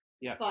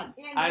 Yeah. It's fun.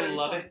 And I very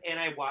love fun. it, and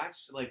I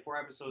watched like 4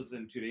 episodes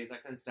in 2 days. I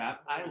couldn't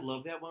stop. I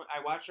love that one.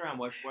 I watched her on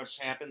What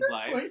Happens Her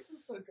Live. voice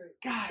is so great.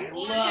 God, I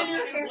Orange love is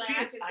the New her. Black,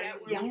 She is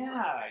that what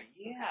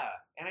yeah,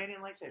 and I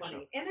didn't like that show.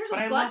 Funny. And there's But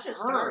a I bunch love of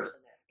stars her.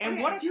 in it. And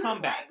Okay, what a Judith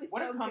comeback! Light was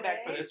What a so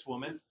comeback for good. this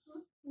woman.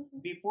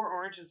 Before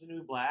Orange is the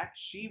New Black,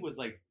 she was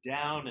like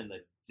down in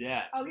the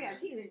depths. Oh yeah,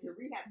 she went to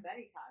rehab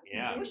many times.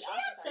 Yeah. Was she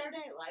on Saturday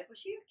Night Live? Was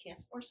she a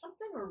cast or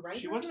something or writer?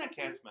 She or wasn't a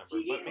something? cast member,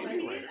 She but did.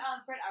 maybe She later. did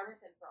Fred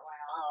Iverson for a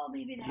while. Oh,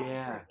 maybe that was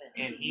Yeah, part of it.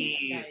 and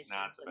he's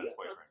not the best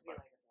boyfriend. But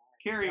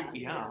Carrie,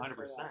 yeah,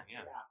 100%,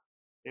 yeah.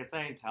 The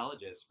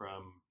Scientologist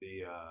from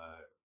the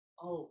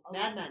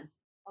Mad Men.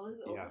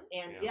 Elizabeth Yeah. Olsen?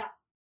 And Yeah.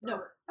 no, Oh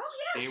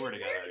yeah, They she's were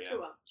together, married yeah.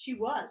 to him. she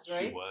was,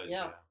 right? She was,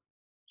 yeah.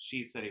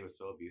 She said he was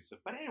so abusive.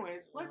 But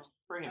anyways, let's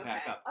bring it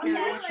back Okay. up. Okay,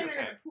 Carrie, I what's your later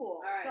in pick? the pool.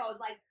 All right. So I was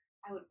like,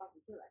 I would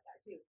fucking kill that guy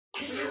too.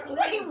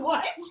 Wait,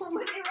 what?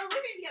 When they were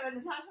living together,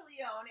 Natasha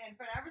Lyonne and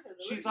Fred Iverson.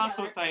 they She's lived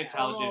also a together.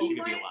 Scientologist. Oh. She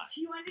could be alive.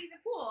 She wanted to get in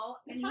the pool,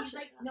 and he's Natasha's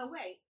like, not. "No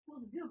way,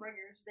 pool's a deal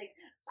breaker." She's like,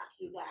 "Fuck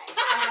you guys,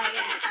 oh my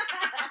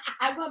god,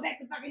 I'm going back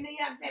to fucking New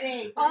York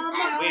City."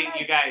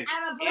 Wait, you guys.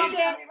 I'm a is-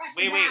 bullshit.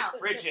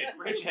 Wait,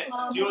 Bridget,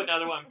 do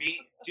another one.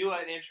 Do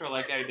an intro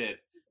like I did.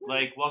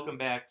 Like, welcome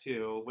back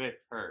to with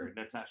her,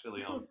 Natasha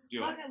Lyonne. Do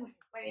it. Welcome.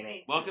 What do you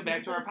mean? Welcome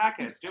back to our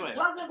podcast. Do it.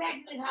 Welcome back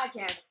to the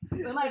podcast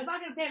with my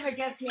fucking favorite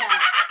guest here.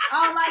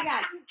 Oh my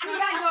god, we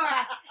got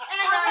Nora.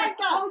 And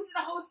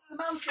Nora, host of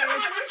the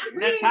mosters.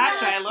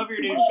 Natasha, I love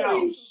your new show.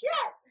 Holy shit!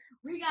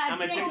 We got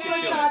I'm addicted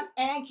Jake to it.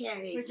 and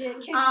Carrie.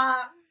 Bridget, can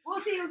We'll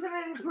see who's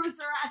gonna be the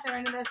producer at the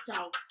end of this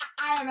show.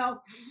 I don't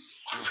know.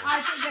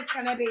 I think it's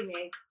gonna be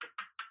me.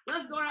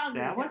 Let's go around.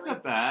 That was the Billy.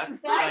 best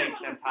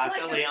like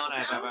Natasha Lyonne I've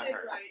ever Sounded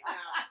heard. right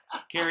now.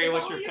 Carrie,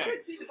 what's your You pick?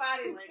 could see the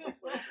body language.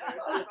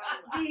 listeners.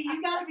 Bee, you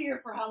gotta be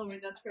here for Halloween.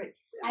 That's great.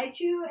 I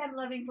too am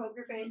loving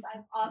Poker Face.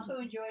 I'm also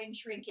enjoying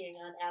Shrinking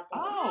on Apple.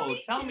 Oh,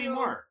 tell me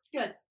more. It's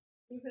good.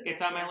 Who's in It's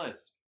that? on my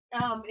list.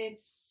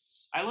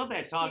 It's I love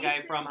that tall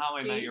guy from How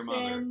I Met Your Mother.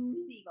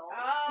 Jason Siegel.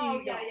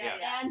 Oh, yeah, Segel. yeah,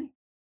 yeah. And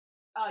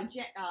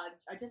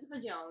Jessica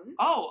Jones.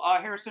 Oh,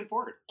 Harrison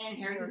Ford. And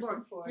Harrison Harrison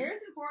Ford. Ford.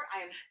 Harrison Ford,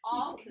 I am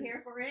all He's good.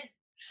 here for it.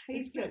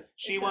 It's good.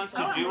 She It's wants to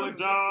fun. do a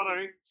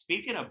daughter.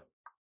 Speaking of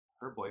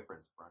her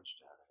boyfriend's brunch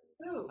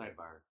Who? dad.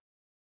 Sidebar.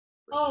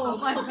 Oh,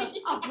 my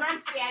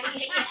brunch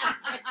daddy.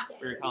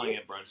 We were calling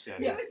it brunch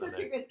daddy. He on was such a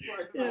Sunday. good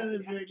sport. Yeah, it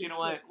was very Do you good know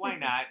what? Why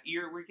not?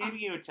 We're giving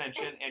you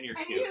attention and you're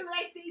And he cute. was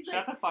like, he's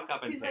Shut like, the fuck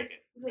up and he's take like,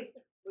 it. he's like,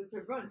 what's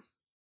for brunch?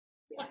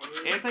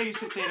 As I used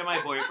to say to my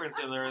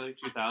boyfriends in the early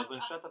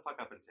 2000s, shut the fuck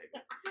up and take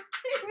it.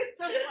 It was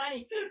so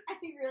funny. I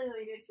really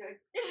leaned into it.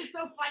 It was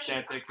so funny.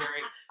 That's it,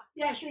 Carrie.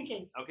 Yeah,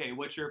 Shrinking. Okay,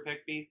 what's your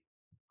pick, B?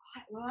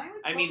 Well,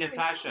 I mean,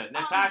 Natasha.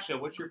 Natasha,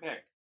 what's your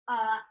pick?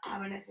 I'm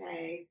gonna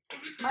say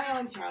my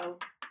own show.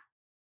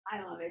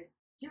 I love it.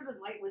 Judith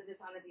Light was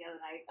just on it the other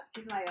night.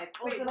 She's my like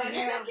Wait, ultimate what is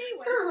hero. that?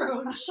 Wait, Her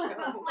own show.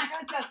 My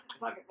own show.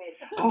 Poker Face.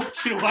 Oh,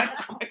 do you know what?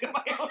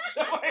 My own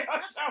show.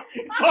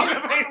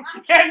 Poker Face.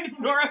 And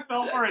Nora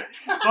fell for it.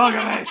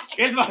 Poker Face.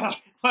 It's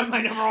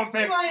my number one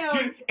pick. My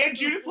own. And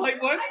Judith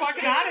Light was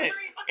fucking on it.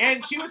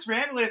 And she was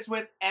fabulous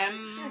with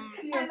M.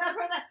 And my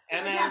brother.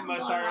 M.M.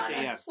 McCarthy,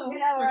 yeah. So, You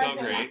know, So Rosie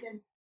great.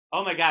 Hudson.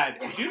 Oh my god.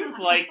 Judith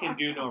Light can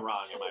do no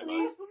wrong in my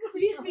book.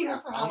 please be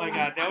here for Oh Halloween. my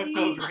god, that was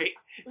so Please. great.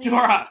 Please.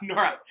 Nora,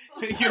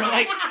 you're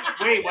like,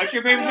 wait, what's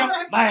your favorite show?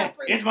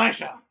 It's my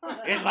show.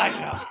 It's my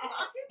show.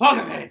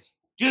 Poker Face.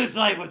 Judith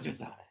Light was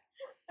just on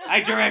it. I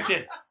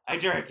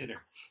directed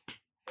her.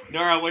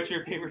 Nora, what's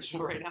your favorite show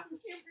right now?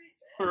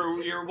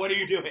 Or what are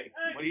you doing?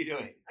 What are you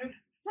doing? I'm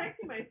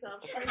texting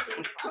myself,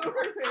 shrinking. Poker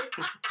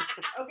Face.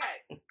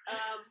 Okay.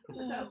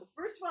 So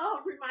first of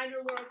all, reminder: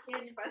 Laurel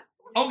Canyon Best.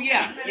 Oh,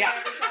 yeah, yeah.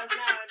 Because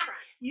now I'm trying.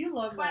 You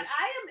love But that.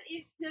 I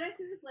am. Did I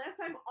say this last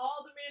time?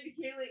 All the Mandy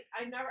Kaling.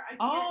 I can't.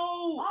 Oh,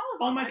 all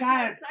of oh them. my I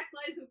god. tried Sex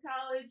Lives of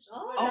College.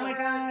 Oh Oh my whatever,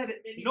 god.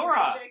 the Mini Nora.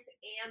 Project,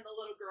 and the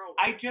little girl.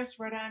 I just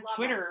read on Love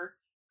Twitter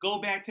Go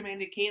back to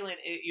Mandy Caitlin.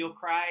 You'll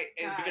cry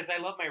because I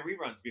love my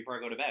reruns before I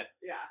go to bed.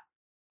 Yeah.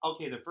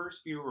 Okay, the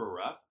first few were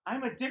rough.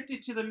 I'm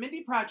addicted to the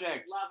Mindy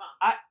Project. Love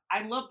him.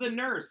 I love the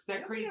nurse,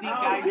 that crazy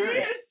guy He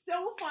nurse. is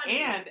so funny.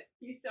 And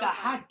he's so the funny.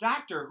 hot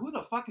doctor. Who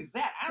the fuck is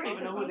that? I don't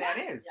even know who that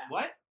is. Yeah.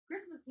 What?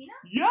 Chris Messina?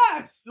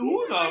 Yes. He's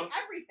Who in, the? like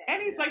everything.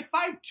 And he's like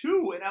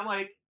 5'2", and I'm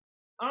like,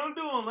 I'm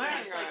doing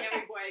that. It's like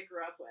every boy I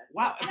grew up with.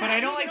 Wow, Yeah, but I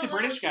don't you like get the a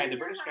little British guy. The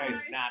junior British guy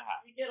is high, not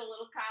hot. You get a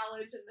little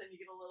college, and then you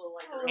get a little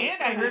like. And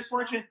I heard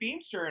Fortune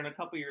Feimster in a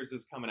couple years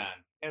is coming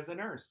on as a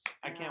nurse.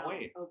 I can't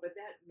wait. Oh, but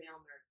that male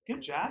nurse.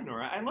 Good job,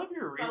 Nora. I love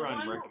your But rerun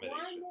one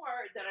recommendations.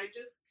 more that I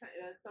just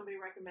somebody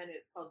recommended.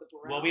 It's called the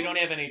Burrells. Well, we don't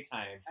have any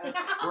time. Okay.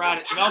 We're on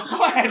it. No,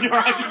 go ahead,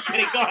 Nora. I'm just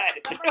kidding. Go ahead.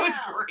 That was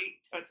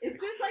great. That was It's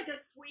great. just like a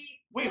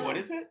sweet. Wait, what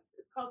is it?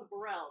 It's called the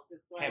Burrells.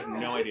 It's I like have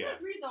no idea. The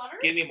Three Daughters?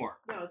 Give me more.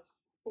 No, it's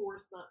 4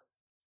 sons.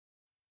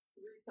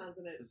 3 sons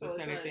in it. Is So this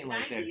it's anything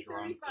like that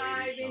drunk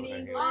 1935 lady show in that I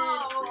England. hear?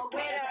 Oh, a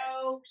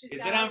widow. She's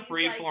Is got it all on these,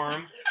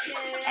 Freeform?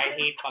 kids. I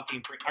hate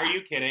fucking free. Are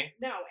you kidding?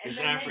 No, and Is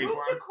it then on they Freeform?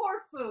 moved to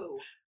Corfu.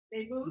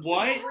 They moved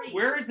What? to Greece.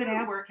 Where is it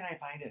at? Where can I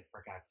find it?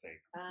 For God's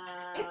sake.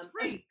 It's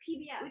free. It's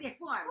PBS. With your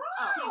form.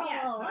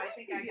 PBS. So I Oh,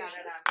 think I got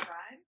it on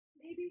Prime.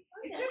 Maybe.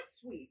 It's Okay. just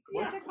sweet.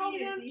 What's it called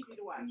Sweet, again? It's easy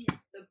to watch.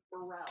 The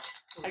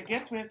Burrells. I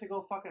guess we have to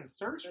go fucking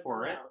search The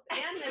for it. Burrells.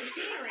 And the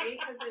scenery,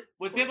 because it's.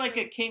 Was it like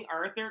a King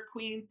Arthur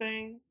Queen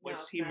thing? No,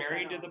 Was it's he not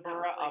married that to the old.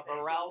 No, it's like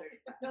Burrell?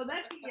 1935. No,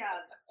 that's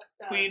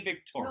the Queen No,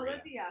 Victoria.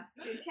 that's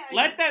the Italian.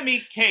 Let them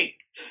eat cake.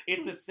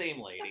 It's the same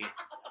lady.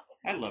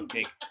 I love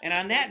cake. And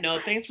on that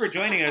note, thanks for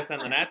joining us on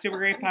the Not Super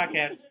Great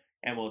podcast.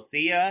 And we'll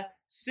see ya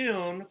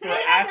soon for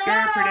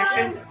Oscar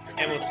predictions.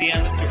 And we'll see you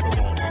on the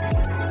Super Bowl.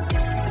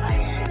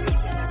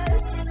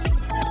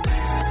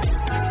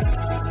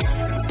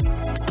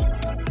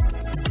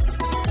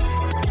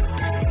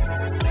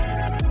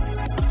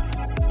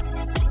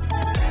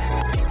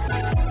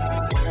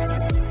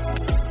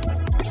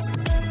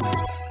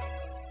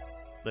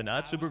 The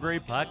Not Super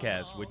Great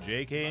Podcast with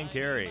JK and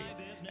Carrie.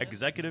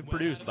 Executive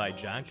produced by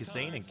John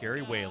Cassane and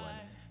Carrie Whalen.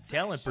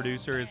 Talent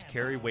producer is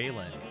Carrie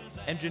Whalen.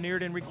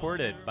 Engineered and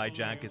recorded by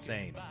John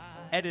Cassane.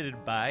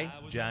 Edited by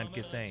John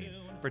Cassane.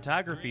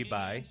 Photography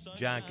by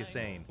John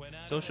Cassane.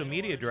 Social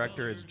media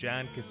director is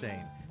John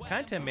Cassane.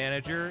 Content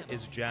manager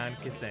is John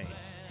Cassane.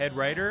 Head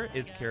writer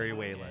is Carrie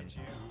Whalen.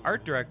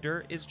 Art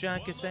director is John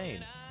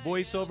Cassane.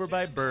 Voiceover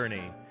by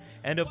Bernie.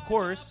 And of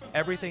course,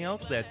 everything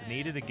else that's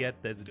needed to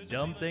get this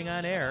dumb thing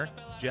on air,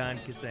 John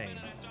Cassane.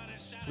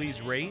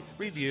 Please rate,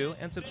 review,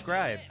 and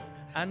subscribe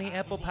on the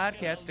Apple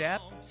Podcast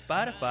app,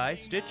 Spotify,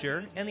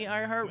 Stitcher, and the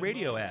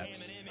iHeartRadio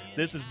apps.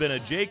 This has been a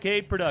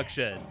JK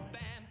production.